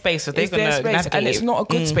their space, so they're It's their going to space, navigate and it's it. not a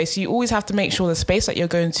good space. So you always have to make sure the space that you're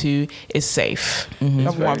going to is safe.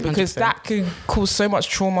 Number one, because 100%. that could cause so much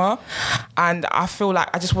trauma, and I feel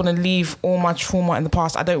like I just want to leave all my trauma in the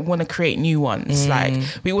past. I don't want to create new ones. Like,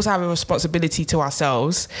 we also have a responsibility to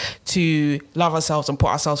ourselves to love ourselves and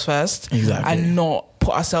put ourselves first, Exactly. and not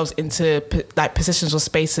put ourselves into like positions or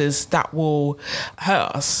spaces that will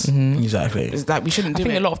hurt us. Exactly. It's like we shouldn't I do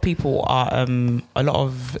think it. a lot of people are, a lot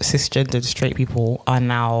of cisgendered straight people are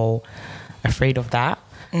now afraid of that.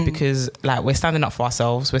 Because like we're standing up for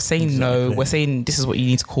ourselves, we're saying no, Exactly. we're saying this is what you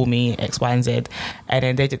need to call me, X, Y, and Z,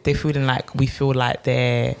 and then they're feeling like we feel like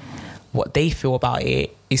what they feel about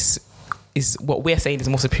it is what we're saying is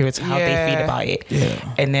more superior to how they feel about it.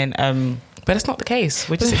 Yeah. And then but it's not the case.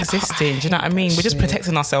 We're just existing. Do you know what I mean? We're just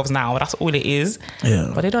protecting ourselves now. That's all it is.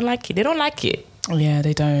 Yeah. But they don't like it. They don't like it. Yeah,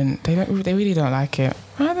 they don't. They really don't like it.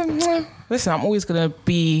 Listen, I'm always gonna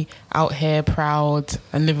be out here proud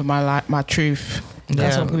and living my truth.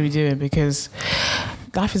 That's what I'm gonna be doing, because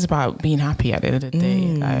life is about being happy at the end of the day.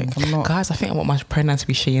 Like, I'm not. Guys, I think I want my pronouns to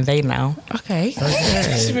be she and they now. Okay.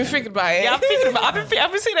 You've been thinking about it. Yeah, I'm thinking about. I've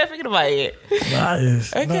been sitting there thinking about it. That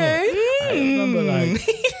is, Okay. No, I remember, like,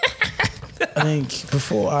 I think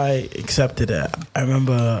before I accepted it, I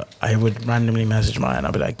remember I would randomly message Maya and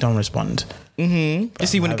I'd be like, don't respond.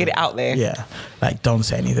 Just so you want to get it out there. Yeah, like, don't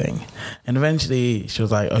say anything. And eventually she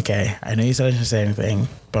was like, okay, I know you said I shouldn't say anything,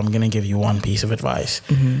 but I'm going to give you one piece of advice.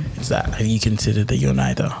 It's that, have you considered that you're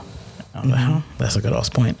neither? I was like, huh? That's a good ass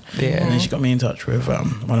point. Yeah. And then she got me in touch with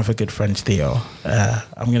one of her good friends, Theo.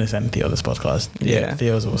 I'm going to send Theo this podcast. Yeah.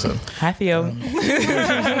 Theo's awesome. Hi, Theo.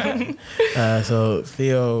 So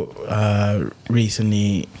Theo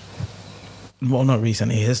recently, well, not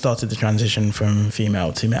recently, he has started the transition from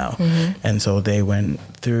female to male. And so they went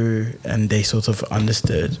through and they sort of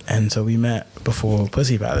understood. And so we met before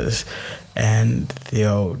Pussy Palace, and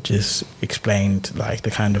Theo just explained like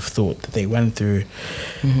the kind of thought that they went through.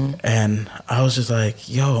 And I was just like,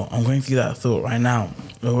 yo, I'm going through that thought right now.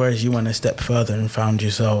 Whereas you went a step further and found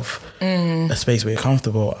yourself a space where you're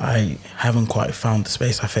comfortable, I haven't quite found the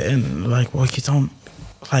space I fit in. Like, well, you don't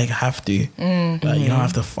like have to. Like, you don't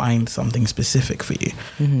have to find something specific for you.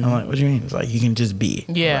 I'm like, what do you mean? It's like, you can just be.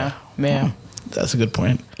 Yeah. I'm like, Yeah. that's a good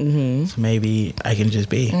point. So maybe I can just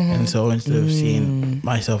be. And so instead of seeing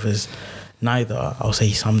myself as neither, I'll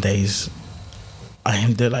say some days I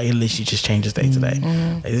am like, it literally just changes day to day.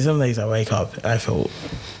 Like, there's some days I wake up and I feel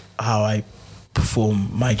how I perform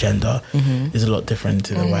my gender is a lot different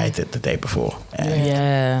to the way I did the day before.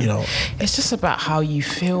 And, you know, it's just about how you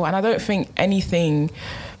feel, and I don't think anything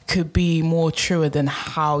could be more truer than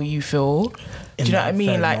how you feel. Do you know what I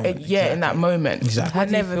mean? Like, moment, in that moment. Exactly. How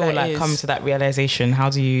do you feel like come to that realization? How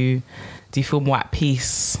do you feel more at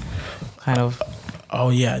peace? Kind of. Oh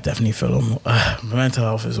yeah, I definitely feel my mental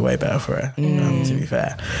health is way better for it. To be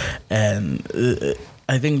fair, and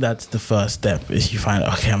I think that's the first step. Is you find,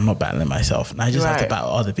 okay, I'm not battling myself, and I just have to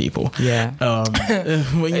battle other people. Yeah.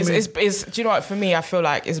 It's do you know what? For me, I feel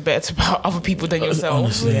like it's better to battle other people than yourself.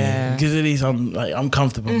 Honestly, Yeah. because at least I'm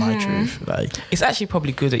comfortable in my truth. Like, it's actually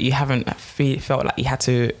probably good that you haven't felt like you had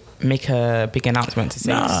to make a big announcement to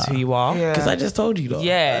say this is who you are. because I just told you though.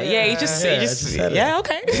 You just I just said it.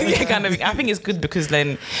 okay. Yeah, kind of. I think it's good because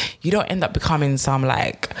then you don't end up becoming some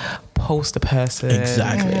like poster person.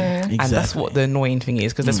 Exactly. And that's what the annoying thing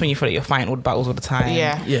is, because that's when you feel like you're fighting all the battles all the time.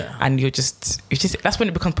 Yeah. And you're just that's when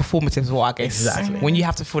it becomes performative as well, I guess. Exactly. When you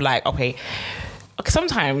have to feel like, okay,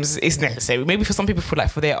 sometimes it's necessary. Maybe for some people, feel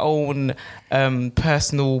like for their own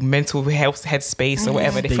personal mental health headspace or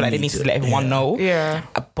whatever, they feel like they need to let everyone know. Yeah.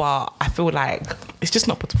 But I feel like it's just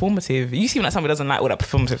not performative. You seem like somebody doesn't like all that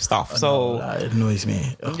performative stuff. So it annoys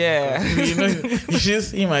me. yeah. You should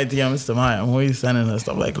see my DMs to Maya. I'm always sending her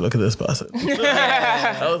stuff like, look at this person.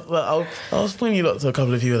 I was pointing you to a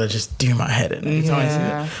couple of people that just do my head in. Every time I see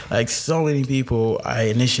it. Like, so many people I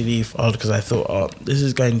initially followed because I thought, oh, this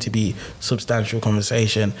is going to be substantial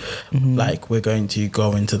conversation. Like, we're going to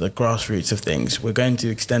go into the grassroots of things. We're going to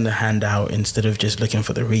extend a hand out instead of just looking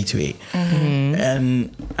for the retweet.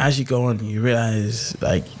 And as you go on, you realize,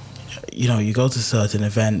 like, you know, you go to certain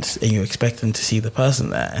events and you expect them to see the person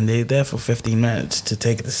there, and they're there for 15 minutes to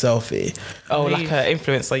take the selfie. Oh, like an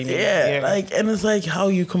influencer. You mean? Yeah, like, and it's like how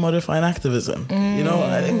you commodify activism. You know,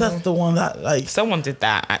 I think that's the one that, like, someone did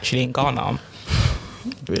that actually in Ghana.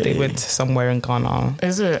 really, They went somewhere in Ghana.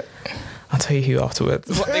 Is it? I'll tell you who afterwards.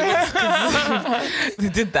 They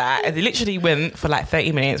did that, and they literally went for like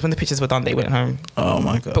 30 minutes. When the pictures were done, they went home. Oh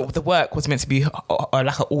my god! But the work was meant to be like an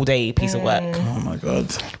all-day piece of work. Oh my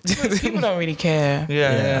god! People don't really care.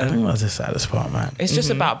 Yeah, I think that's the saddest part, man. It's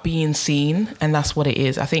just about being seen, and that's what it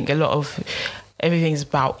is. I think a lot of everything's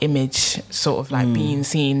about image, sort of like being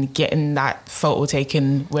seen, getting that photo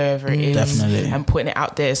taken wherever it is, Definitely. and putting it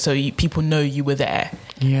out there so people know you were there.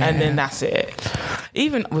 Yeah. And then that's it.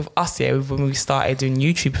 Even with us here, when we started doing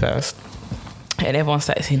YouTube first, and everyone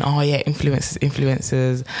started saying, oh yeah,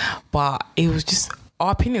 influencers, but it was just,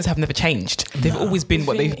 our opinions have never changed. They've always been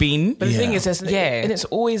what they've been. But the thing is, and it's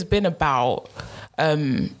always been about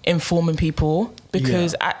informing people,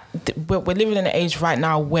 because we're living in an age right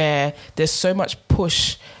now where there's so much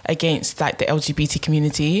push against like the LGBT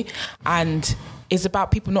community, and it's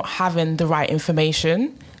about people not having the right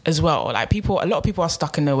information as well. Like, a lot of people are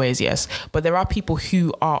stuck in their ways, yes, but there are people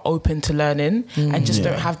who are open to learning and just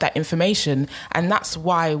don't have that information, and that's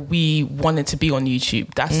why we wanted to be on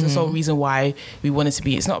YouTube. That's the sole reason why we wanted to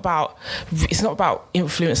be. It's not about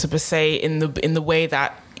influencer per se in the way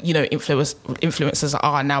that, you know, influencers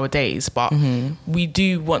are nowadays, but we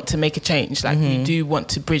do want to make a change. Like, we do want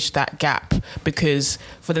to bridge that gap, because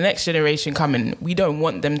for the next generation coming, we don't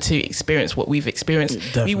want them to experience what we've experienced.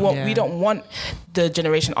 Definitely. We don't want the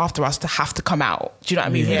generation after us to have to come out. Do you know what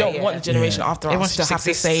I mean? We don't want the generation after us to have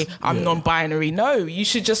to say, I'm non-binary. No, you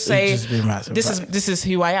should just say, this is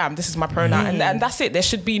who I am. This is my pronoun, and that's it. There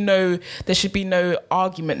should be no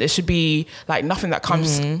argument. There should be like nothing that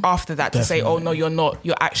comes after that to say, oh no, you're not.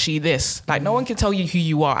 You're actually this. Like, no one can tell you who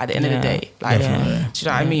you are at the end of the day. Like, do you know what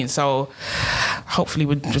I mean? So hopefully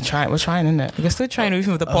we're trying, isn't it? We're still trying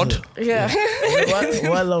even with the pod. Yeah.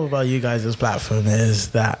 What I love about you guys' platform is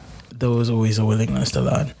that there was always a willingness to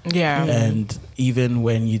learn. Yeah. And even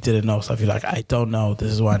when you didn't know stuff, you're like, I don't know,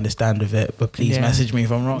 this is what I understand of it, but please message me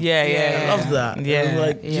if I'm wrong. Yeah. I love that. Yeah. And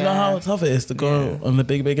like, do you know how tough it is to go on the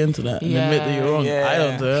big internet and admit that you're wrong? Yeah. I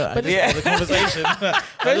don't do it. I just have the conversation.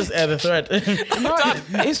 I just add a thread. No,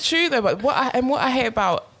 it's true though. But what I hate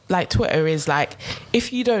about like Twitter is like,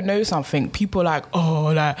 if you don't know something, people are like,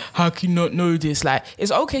 oh, like, how can you not know this? Like,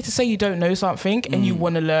 it's okay to say you don't know something and you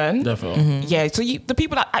want to learn. Definitely. Yeah. So the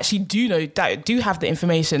people that actually do know, that do have the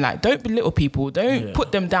information, like, don't belittle people. Don't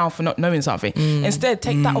put them down for not knowing something. Instead,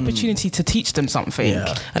 take that opportunity to teach them something.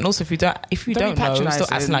 Yeah. And also, if you don't know, patronising.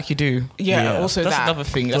 stop acting like you do. Yeah. Also, that's that. another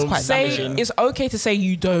thing. That's quite damaging. It's okay to say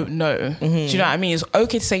you don't know. Do you know what I mean? It's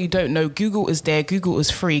okay to say you don't know. Google is there. Google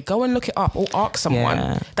is free. Go and look it up or ask someone.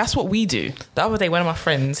 Yeah. That's what we do. The other day, one of my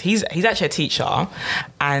friends, he's actually a teacher,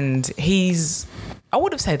 and he's I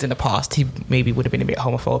would have said in the past he maybe would have been a bit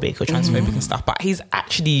homophobic or transphobic and stuff, but he's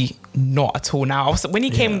actually not at all now. So when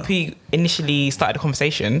he initially started the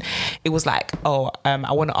conversation, it was like,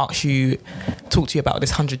 I want to talk to you about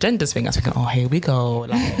this 100 genders thing. I was thinking, oh, here we go,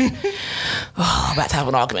 like, about to have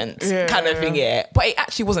an argument kind of thing, But it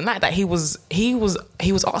actually wasn't like that. He was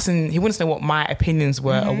asking, he wanted to know what my opinions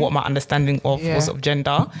were and what my understanding was of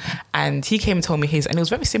gender, and he came and told me his, and it was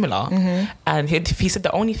very similar. And he said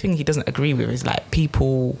the only thing he doesn't agree with is like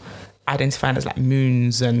people identifying as like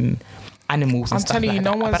moons and animals and I'm stuff telling like you,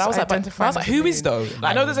 that. no one's But I was like, who is though? Like,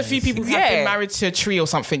 I know there's a few people who have been married to a tree or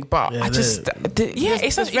something, but I just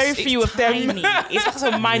it's very few of them. It's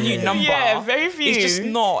like a minute number. Yeah, very few. It's just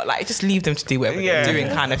not like, just leave them to do whatever they're doing,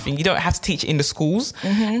 kind of thing. You don't have to teach it in the schools.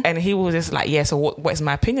 And he was just like, so what is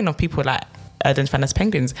my opinion of people like identifying as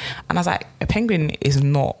penguins? And I was like, a penguin is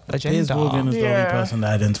not a gender. Piers Morgan is the only person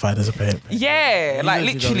that identified as a penguin. Yeah, like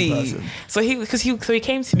literally. So he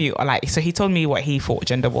came to me, like, so he told me what he thought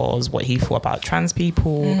gender was, what he thought about trans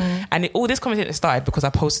people, and all this conversation started because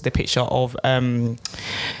I posted a picture of they're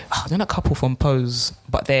not a couple from Pose,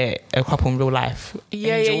 but they're a couple in real life.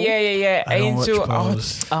 Angel. Yeah. Angel. I'm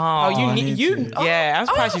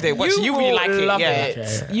surprised you didn't watch it. You really like it.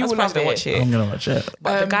 It. You will love it. Watch it. I'm gonna watch it.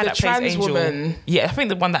 But the guy that plays trans Angel, woman. I think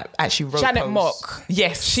the one that actually wrote Janet Pose. Mock.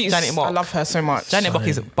 Yes, she's Janet Mock. I love her so much. Janet Mock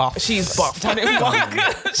is buff. She's buff. Janet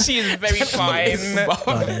Mock. She is very fine.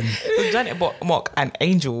 So Janet Mock and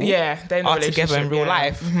Angel they're in a are together in real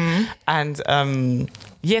life. And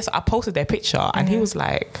so I posted their picture and he was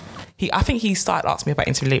like, I think he started asking me about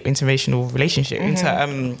interracial relationship, in black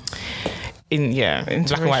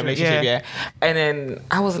and white relationship, and then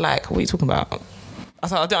I was like, what are you talking about? I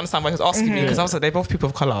was like, I don't understand why he was asking me, because I was like, they're both people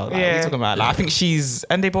of colour. Like, what are you talking about? Like, I think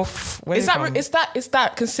and they both. Is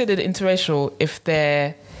that considered interracial if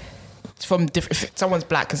they're from different? If someone's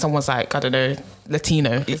black and someone's like, I don't know,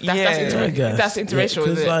 Latino. That's interracial.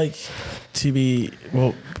 Because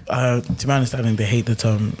to my understanding, they hate the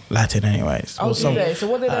term Latin anyways. So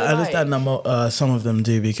what do they I understand some of them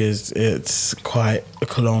do, because it's quite a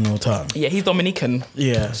colonial term. Yeah, he's Dominican.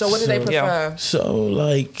 Yeah. So what do they prefer? Yeah. So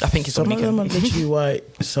like, I think it's some Dominican. of them are literally white,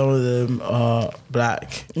 some of them are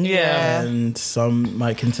black. Yeah. And some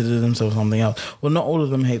might consider themselves something else. Well, not all of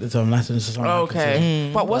them hate the term Latin. So some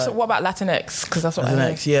But what about Latinx? Because that's what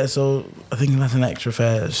Latinx. Yeah. So I think Latinx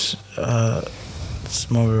refers. It's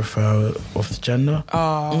more refer of the gender.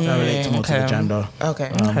 That relates more to the gender. Okay.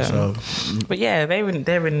 But yeah,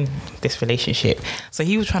 they're in this relationship. So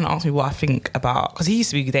he was trying to ask me what I think about, because he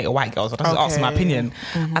used to be dating white girls. So I was asking my opinion,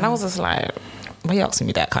 and I was just like, why are you asking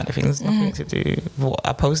me that kind of thing? There's nothing to do with what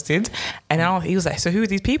I posted. And he was like, so who are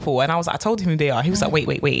these people? And I told him who they are. He was like,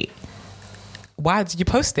 wait. Why did you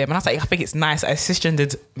post them? And I was like, I think it's nice a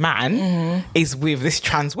cisgendered man is with this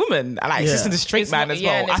trans woman. I like cisgendered straight man as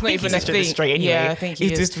well. I think he's cisgendered straight anyway. Yeah, I think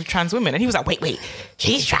he's just with trans women. And he was like, wait,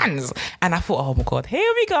 she's trans. And I thought, oh my God,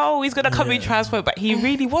 here we go. He's going to come be transphobic. But he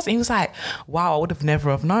really wasn't. He was like, wow, I would have never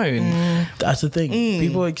have known. That's the thing.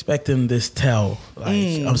 People expecting this tell.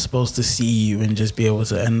 Like, I'm supposed to see you and just be able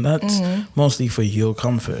to. And that's mostly for your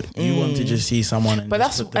comfort. You want to just see someone. But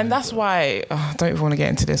that's why, I don't even want to get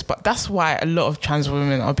into this, but that's why a lot of trans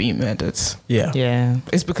women are being murdered. Yeah.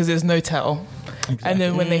 It's because there's no tell. Exactly. And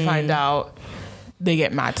then when they find out, they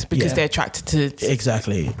get mad because they're attracted to...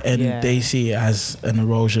 Exactly. And they see it as an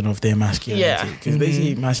erosion of their masculinity. Because they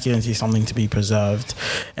see masculinity as something to be preserved.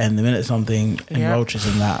 And the minute something encroaches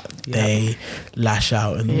in that, they lash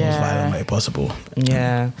out in the most violent way possible.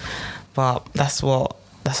 Yeah. But that's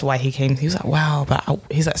why he came. He was like, wow. But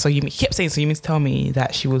he's like, he kept saying, so you mean to tell me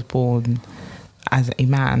that she was born as a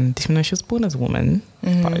man? Did you know she was born as a woman,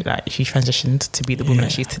 but like she transitioned to be the woman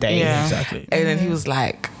that she is today? Yeah, exactly. And then he was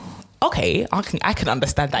like, okay, I can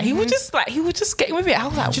understand that. He was just getting with it. I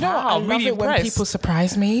was like, do you know what? I love really it when people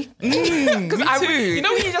surprise me. Because you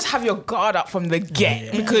know when you just have your guard up from the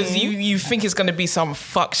get because you think it's going to be some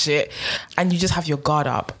fuck shit, and you just have your guard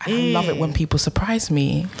up. And I love it when people surprise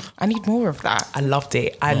me. I need more of that. I loved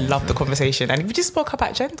it. I loved the conversation, and we just spoke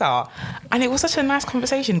about gender, and it was such a nice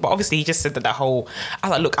conversation. But obviously, he just said that I was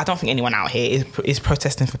like, look, I don't think anyone out here is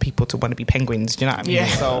protesting for people to want to be penguins. Do you know what I mean? Yeah.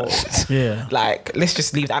 So like, let's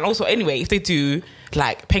just leave that. And also, anyway, if they do,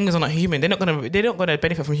 like, penguins are not human. They're not gonna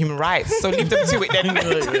benefit from human rights. So leave them to it then.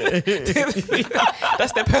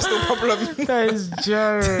 That's their personal problem. That is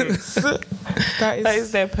jokes. That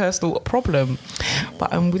is their personal problem.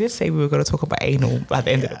 But we did say we were going to talk about anal at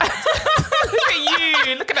the end of the Look at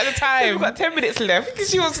you, looking at the time. We've got 10 minutes left. Because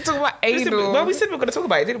she wants to talk about anal. Well, we said we were going to talk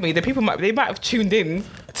about it, didn't we? The people might have tuned in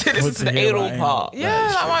to listen to the anal part. Yeah,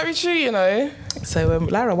 that might be true, you know. So,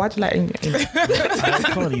 Lara, why do you like anal? I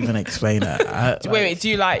can't even explain that. Wait, do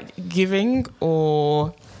you like giving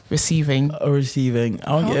or receiving? Or receiving.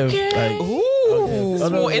 I'll give. Like, Ooh, It's Oh,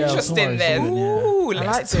 no, more yeah, interesting it's then. more interesting, Ooh, I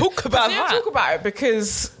let's like talk about that. Talk about it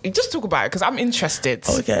because I'm interested.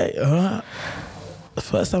 okay. The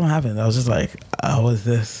first time it happened, I was just like, "Oh, what's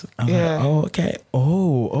this?" I'm Yeah. like, "Oh, okay.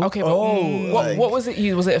 Okay, but what was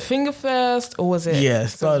it? Was it a finger first or was it? Yeah,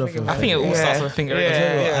 started off with I think it all Yeah. starts with a finger.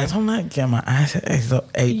 Yeah. I don't like getting my ass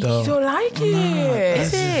ate though. You don't like it?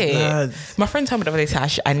 Is it? Nah, My friend told me the other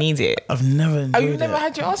day, I need it. I've never enjoyed Oh, you've never it.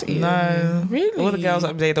 had your ass eaten? No. Really? All the girls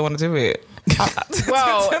up there don't want to do it.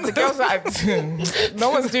 Well, the girls that no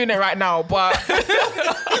one's doing it right now, but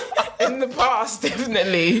in the past,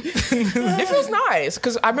 definitely. It feels nice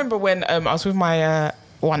because I remember when I was with my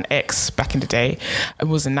one ex back in the day. It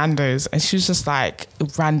was in Nando's, and she was just like,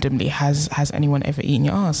 randomly, has anyone ever eaten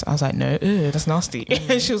your ass? I was like, no, that's nasty.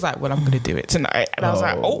 And she was like, well, I'm gonna do it tonight. And I was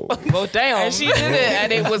like, oh, Well, damn. and she did it,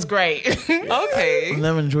 and it was great. Okay. I've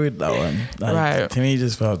never enjoyed that one. Like, Right. To me, it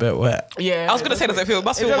just felt a bit wet. Yeah, I was gonna say, does it feel? It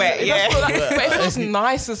must feel wet. It does Yeah. feel like- but it feels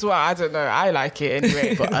nice as well. I don't know. I like it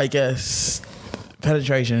anyway. But I guess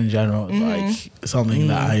penetration in general is like something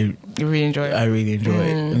that You really enjoy it. I really enjoy.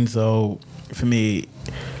 And so for me,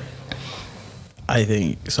 I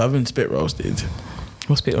think so. I've been spit roasted.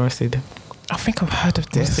 What's spit roasted? I think I've heard of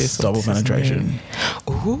this. Double penetration.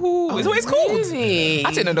 Ooh, is what it's called. Really? I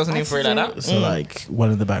didn't know there was a name for it like that. So like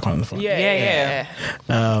one in the back, one in the front. Yeah.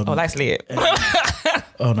 Oh, that's lit.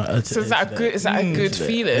 Oh no. So is that a good? Is that a good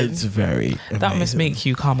feeling? It's very. That must amazing. make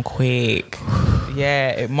you come quick. Yeah,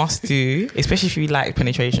 it must do. Especially if you like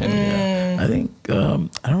penetration. I think I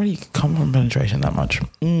don't really come from penetration that much.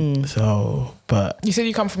 So, but You said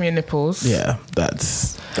you come from your nipples. yeah,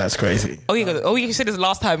 that's crazy. Oh, you said this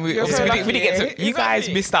last time. We You're obviously so we didn't get to. lucky. You guys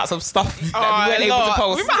Exactly. missed out some stuff that Oh, we weren't a able to lot.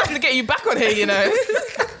 post. We might have to get you back on here. You know.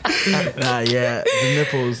 Yeah, the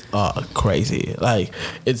nipples are crazy. Like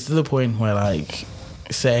it's to the point where like,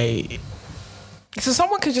 say, So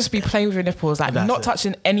someone could just be playing with your nipples, like That's not it.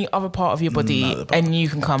 touching any other part of your body, Another part. and you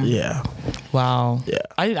can come. yeah, Wow. Yeah.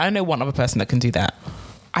 I know one other person that can do that.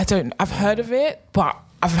 I've heard of it, but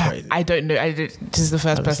Crazy. I don't know. This is the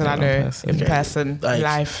first I've person I seen one know person. in Okay. person, Like, in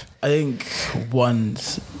life. I think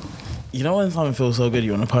once, you know, when something feels so good,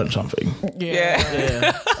 you want to punch something. Yeah.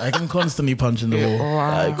 Yeah, like I'm constantly punching the wall,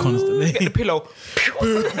 like constantly. Get the pillow.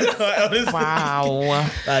 Honestly. Wow.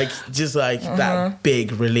 Like just like that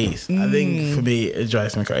big release. I think for me it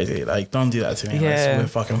drives me crazy. Like don't do that to me unless Yeah. we're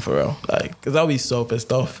fucking for real. Like because I'll be so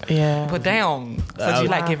pissed off. Yeah. But damn. So do you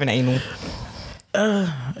like giving anal?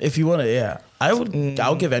 If you want it, yeah, I would.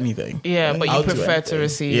 I'll give anything. Yeah, but you I'll do prefer to anything.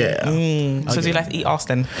 receive. Yeah. So do you like to eat ass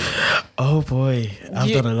then? Oh boy, I've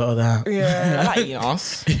You- done a lot of that. I Yeah. like eating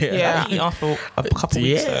ass. Yeah. I like eating ass for a couple of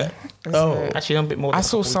weeks. Yeah. Though. Oh, Actually, a bit more. Than I a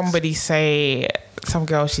saw couple weeks. somebody say, some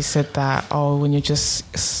girl, she said that, oh, when you're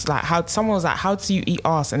just like, how someone was like, how do you eat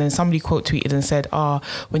ass? And then somebody quote tweeted and said, oh,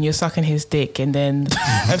 when you're sucking his dick, and then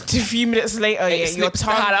a few minutes later, yeah, your slips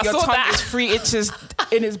tongue, down. I your saw tongue that. is 3 inches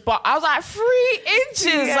in his butt. I was like, 3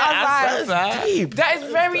 inches. Yeah, I was like, that's deep. that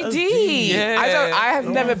is very That's deep. deep. Yeah. I have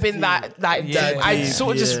never been that Yeah. deep. I deep,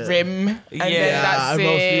 sort of just yeah. rim, and Yeah, then that's I mostly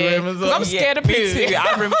it. rim as 'Cause well. I'm scared of Me poo. too.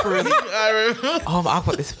 I remember. Oh, I've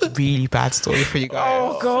got this really bad story for you guys.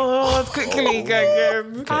 Oh God! Quickly, go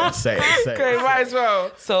again. Okay, say it. Okay, might as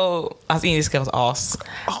well. So I was eating this girl's ass,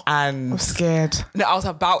 and I'm scared. no, I was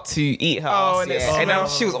about to eat her Oh, ass, and it yeah. And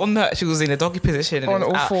smelled. she was in a doggy position, and On it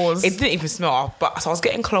was all out. fours. It didn't even smell, but so I was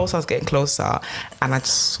getting closer, and I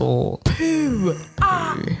just saw poo.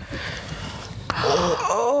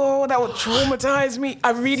 Oh, that would traumatize me.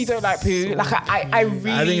 I really don't like poo. Like I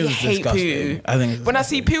really I think it's hate disgusting. poo. I think it's when I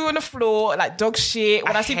see poo on the floor, like dog shit.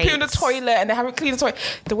 When I see poo in the hate- toilet and they haven't cleaned the toilet,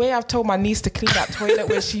 the way I've told my niece to clean that toilet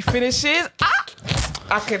when she finishes,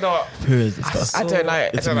 I cannot. Poo is disgusting. I don't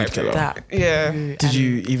like. It's I a don't mood like killer. poo. That Yeah. Did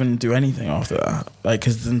you even do anything after that? Like,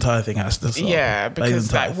 because the entire thing has to stop. Yeah, Like, the because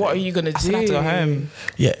entire like, what are thing. you gonna do? I still had to go home.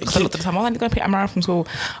 Yeah, Because I looked at the time, I'm going to pick Amara from school,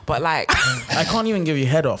 but like, I can't even give you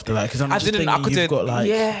head after that because I'm I just didn't- I thinking you've couldn't- got like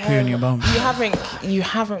Yeah. poo in your bum. You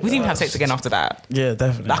haven't. we didn't even have sex again after that. Yeah,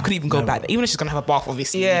 definitely. I couldn't even go Never. back. Even if she's going to have a bath,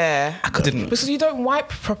 obviously. Yeah. I couldn't. Because you don't wipe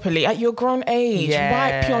properly at your grown age.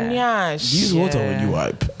 Yeah. Wipe your nyash. Use water Yeah. when you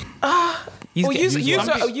wipe. Or use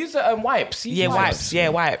wipes. wipes. Use Yeah, wipes. Yeah,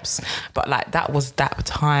 wipes. But like that was that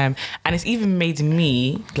time, and it's even made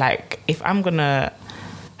me like if I'm gonna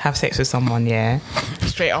have sex with someone, yeah,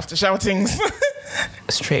 Straight after shoutings.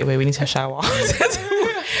 straight away we need to shower.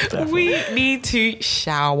 We need to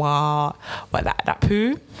shower. But that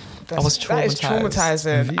poo, was That is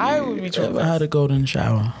traumatizing. I would be Ever traumatized. had a golden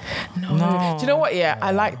shower? No. Do you know what? Yeah,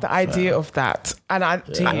 I like the idea of that, and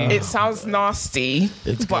it sounds nasty,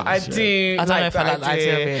 It's but good I as shit. do. I don't know if I like the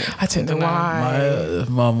idea of it. I don't know why.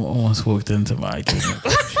 My mum almost walked into my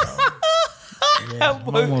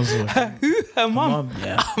mum was Her mum.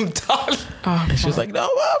 yeah. I'm done. And she was like, no,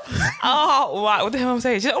 mum. Oh, right. What the hell am I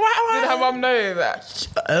saying? She's like, all right, Did her mum know that?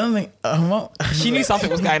 I don't think her mum. She knew something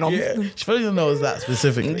was going on. Yeah, she probably didn't know it was that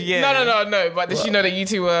specifically. Yeah. No. But did she know that you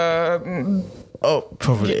two were? Oh,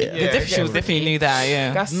 probably. Yeah. She was definitely knew that,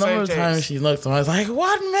 yeah. That's Number so of times jokes. she looked and I was like,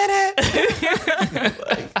 1 minute.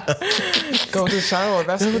 Golden shower.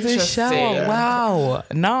 That's The interesting. shower. Wow.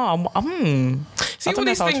 No, I'm See I all don't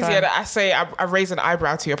know these if I'll things try. here that I say I raise an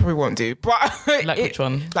eyebrow to. I probably won't do. But Like which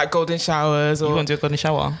one? Like golden showers or You want to do a golden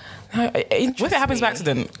shower? What What if it happens by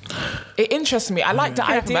accident? It interests me. I like the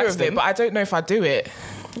Could happen by idea of it, accident. but I don't know if I do it.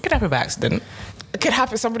 It could happen by accident. It could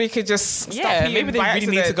happen. Somebody could just stop Yeah, peeing maybe they by really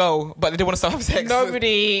need to accident. go, but they don't want to start having sex.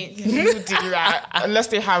 Nobody would do that unless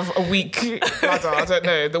they have a weak bladder. I don't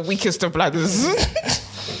know, the weakest of bladders.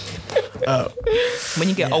 When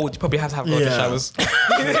you get old, you probably have to have golden Yeah. showers.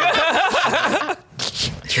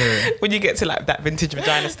 True. When you get to like that vintage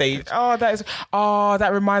vagina stage. That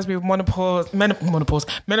reminds me of menopause.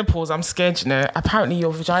 I'm scared, you know. Apparently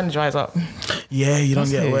your vagina dries up. Yeah, you don't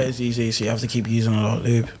Does get it? wet as easy, so you have to keep using a lot of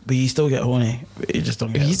lube. But you still get horny. But you just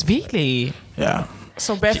don't get. Really? Yeah.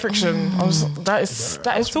 So bare friction. That is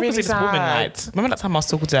Talking really to this sad. woman, like, remember that time I was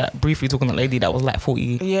briefly talking to that lady that was like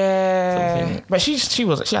 40? Yeah, Something. but she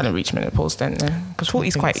hadn't reached menopause then, because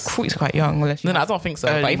 40's quite young. Unless No, I don't think so.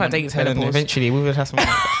 Early But if I dated her, then menopause. eventually we would have some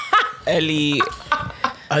early.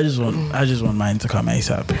 I just want mine to come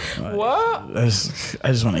ASAP. Like, What? I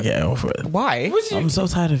just want to get it over with. Why? I'm so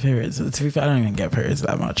tired of periods. To be fair, I don't even get periods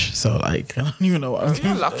that much. So like, I don't even know what I'm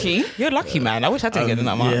You're lucky. You're lucky, man. I wish I didn't get them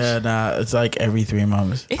that much. Yeah, nah, it's like every 3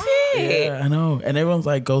 months. Is it? Yeah, I know. And everyone's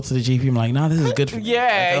like, go to the GP. I'm like, nah, this is good for me.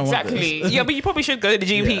 Yeah, I don't want exactly. this. Yeah, but you probably should go to the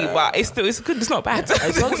GP, but it's good. It's not bad. I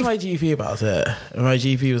talked to my GP about it. And my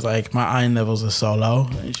GP was like, my iron levels are so low.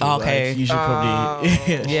 And she was Okay. like, you should probably.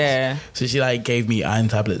 Yeah. So she like gave me iron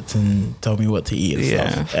tablets and told me what to eat and Yeah.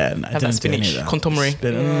 stuff. And I Have that didn't do any spinach, of that. contomere.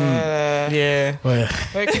 Yeah. Well,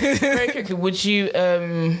 Very quickly, would you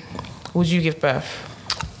give birth?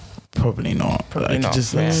 probably not. Probably Like, not, it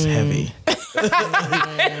just looks yeah. heavy. Do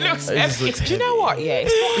you know what? Yeah,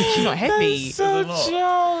 it's not actually not heavy.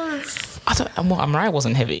 I don't. Well, Mariah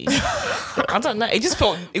wasn't heavy. I don't know. It just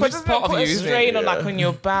felt. It was just part of you. Put a Isn't strain it? on like on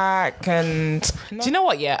your back and. Do you know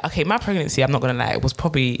what? Yeah. Okay. My pregnancy, I'm not gonna lie, it was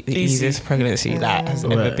probably the Easy. easiest pregnancy that has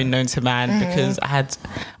ever Right. been known to man because I had,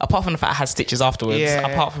 apart from the fact I had stitches afterwards. Yeah.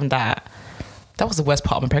 Apart from that. That was the worst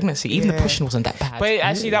part of my pregnancy. Even the Yeah. pushing wasn't that bad. But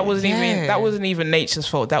actually, that wasn't Yeah. even nature's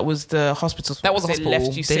fault. That was the hospital's fault. That was the They hospital. left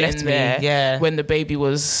you They sitting left me, there yeah. when the baby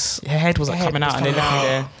was. her head was like Her head coming out was and they left me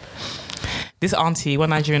coming there. This auntie, one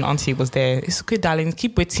Nigerian auntie was there. It's good, darling.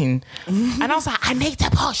 Keep waiting. And I was like, I need to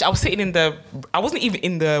push. I was sitting I wasn't even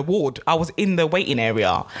in the ward. I was in the waiting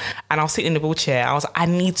area. And I was sitting in the wheelchair. I was like, I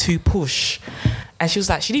need to push. And she was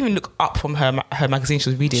like, she didn't even look up from her magazine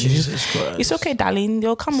she was reading. Jesus Christ. Mm. It's okay, darling.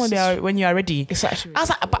 You'll come when you are ready. It's actually. I was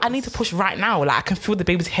like, but I need to push right now. Like, I can feel the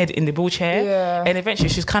baby's head in the wheelchair. Yeah. And eventually,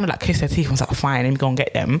 she's kind of like kissed her teeth and was like, fine, let me go and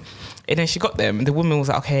get them. And then she got them. And the woman was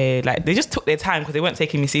like, okay. Like, they just took their time because they weren't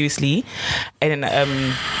taking me seriously. And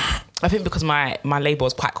then, I think because my labour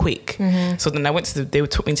was quite quick. So then I went they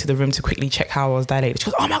took me into the room to quickly check how I was dilated. She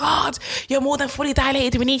goes, oh my God, you're more than fully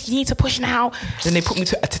dilated. You need to push now. Then they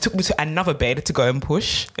took me to another bed to go and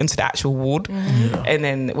push into the actual ward. And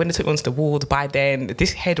then when they took me onto the ward, by then,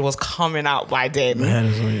 this head was coming out by then.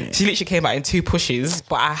 She literally came out in 2 pushes,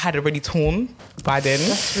 but I had already torn by then.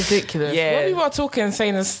 That's ridiculous. Yeah. When people are talking and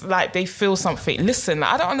saying this, like they feel something. Listen,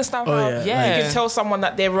 I don't understand how yeah. you can tell someone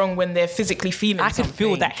that they're wrong when they're physically feeling. I could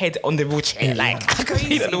feel that head on the wheelchair. Like, I could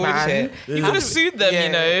feel it on the wheelchair. You could have sued them, you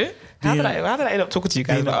know. How did I end up talking to you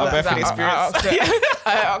guys about our That- birthing experience?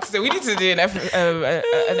 I asked her. We need to do an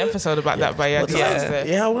episode about that. But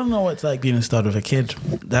yeah, I want to know what it's like being a stud with a kid.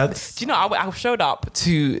 That's Do you know, I showed up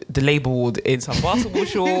to the labor ward in some basketball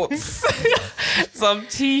shorts, some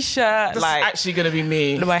t-shirt, This like is actually gonna be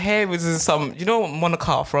me. my hair was in some, you know,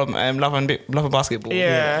 Monica from Love and Basketball.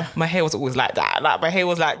 Yeah. My hair was always like that. Like my hair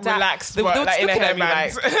was like that. Relaxed, They were but, just like, in a looking at me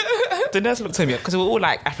hairband. like the nurse looked at me because we were all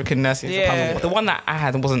like African nurses. Yeah. The one that I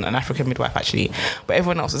had wasn't an African midwife actually, but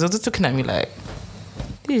everyone else was just looking at me like,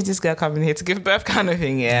 is this girl coming here to give birth kind of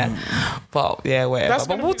thing, yeah. But yeah, whatever. That's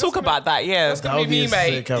But gonna we'll be- talk that's gonna- about that, yeah. that's gonna be me,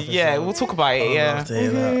 mate. Yeah, we'll talk about it, yeah. love to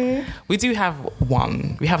hear that. We do have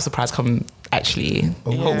one. We have a surprise coming actually.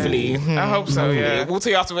 Hopefully. I hope so, yeah. We'll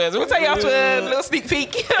tell you afterwards. A little sneak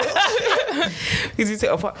peek.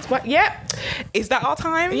 But yeah, is that our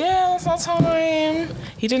time? Yeah, that's our time.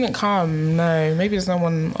 He didn't come. No, maybe there's no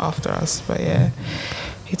one after us, but yeah,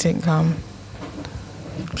 he didn't come.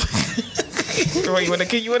 What, you want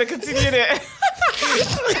to continue it?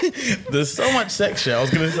 There's so much sex shit, I was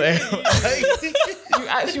going to say. You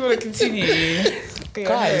actually want to continue?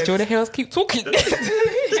 Guys, do you want to hear us keep talking?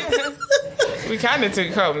 We can until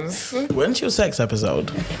it comes. When's your sex episode?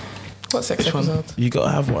 What sex episode? You got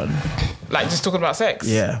to have one. Like just talking about sex?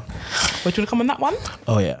 Yeah. Wait, do you want to come on that one?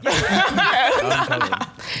 Oh, yeah. I'm coming.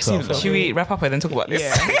 So, Should we wrap up and then talk about this?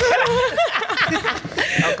 Yeah.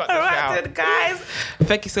 I've got this All right, out. then, guys.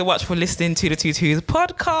 Thank you so much for listening to the Tutus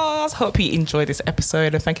podcast. Hope you enjoyed this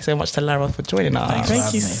episode, and thank you so much to Lara for joining us. Thanks.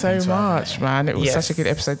 Thank you Thanks so for having much, man. It was Yes. such a good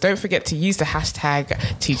episode. Don't forget to use the hashtag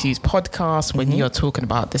Tutus podcast when you're talking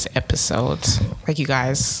about this episode. Thank you,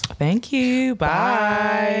 guys. Thank you.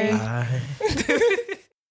 Bye. Bye.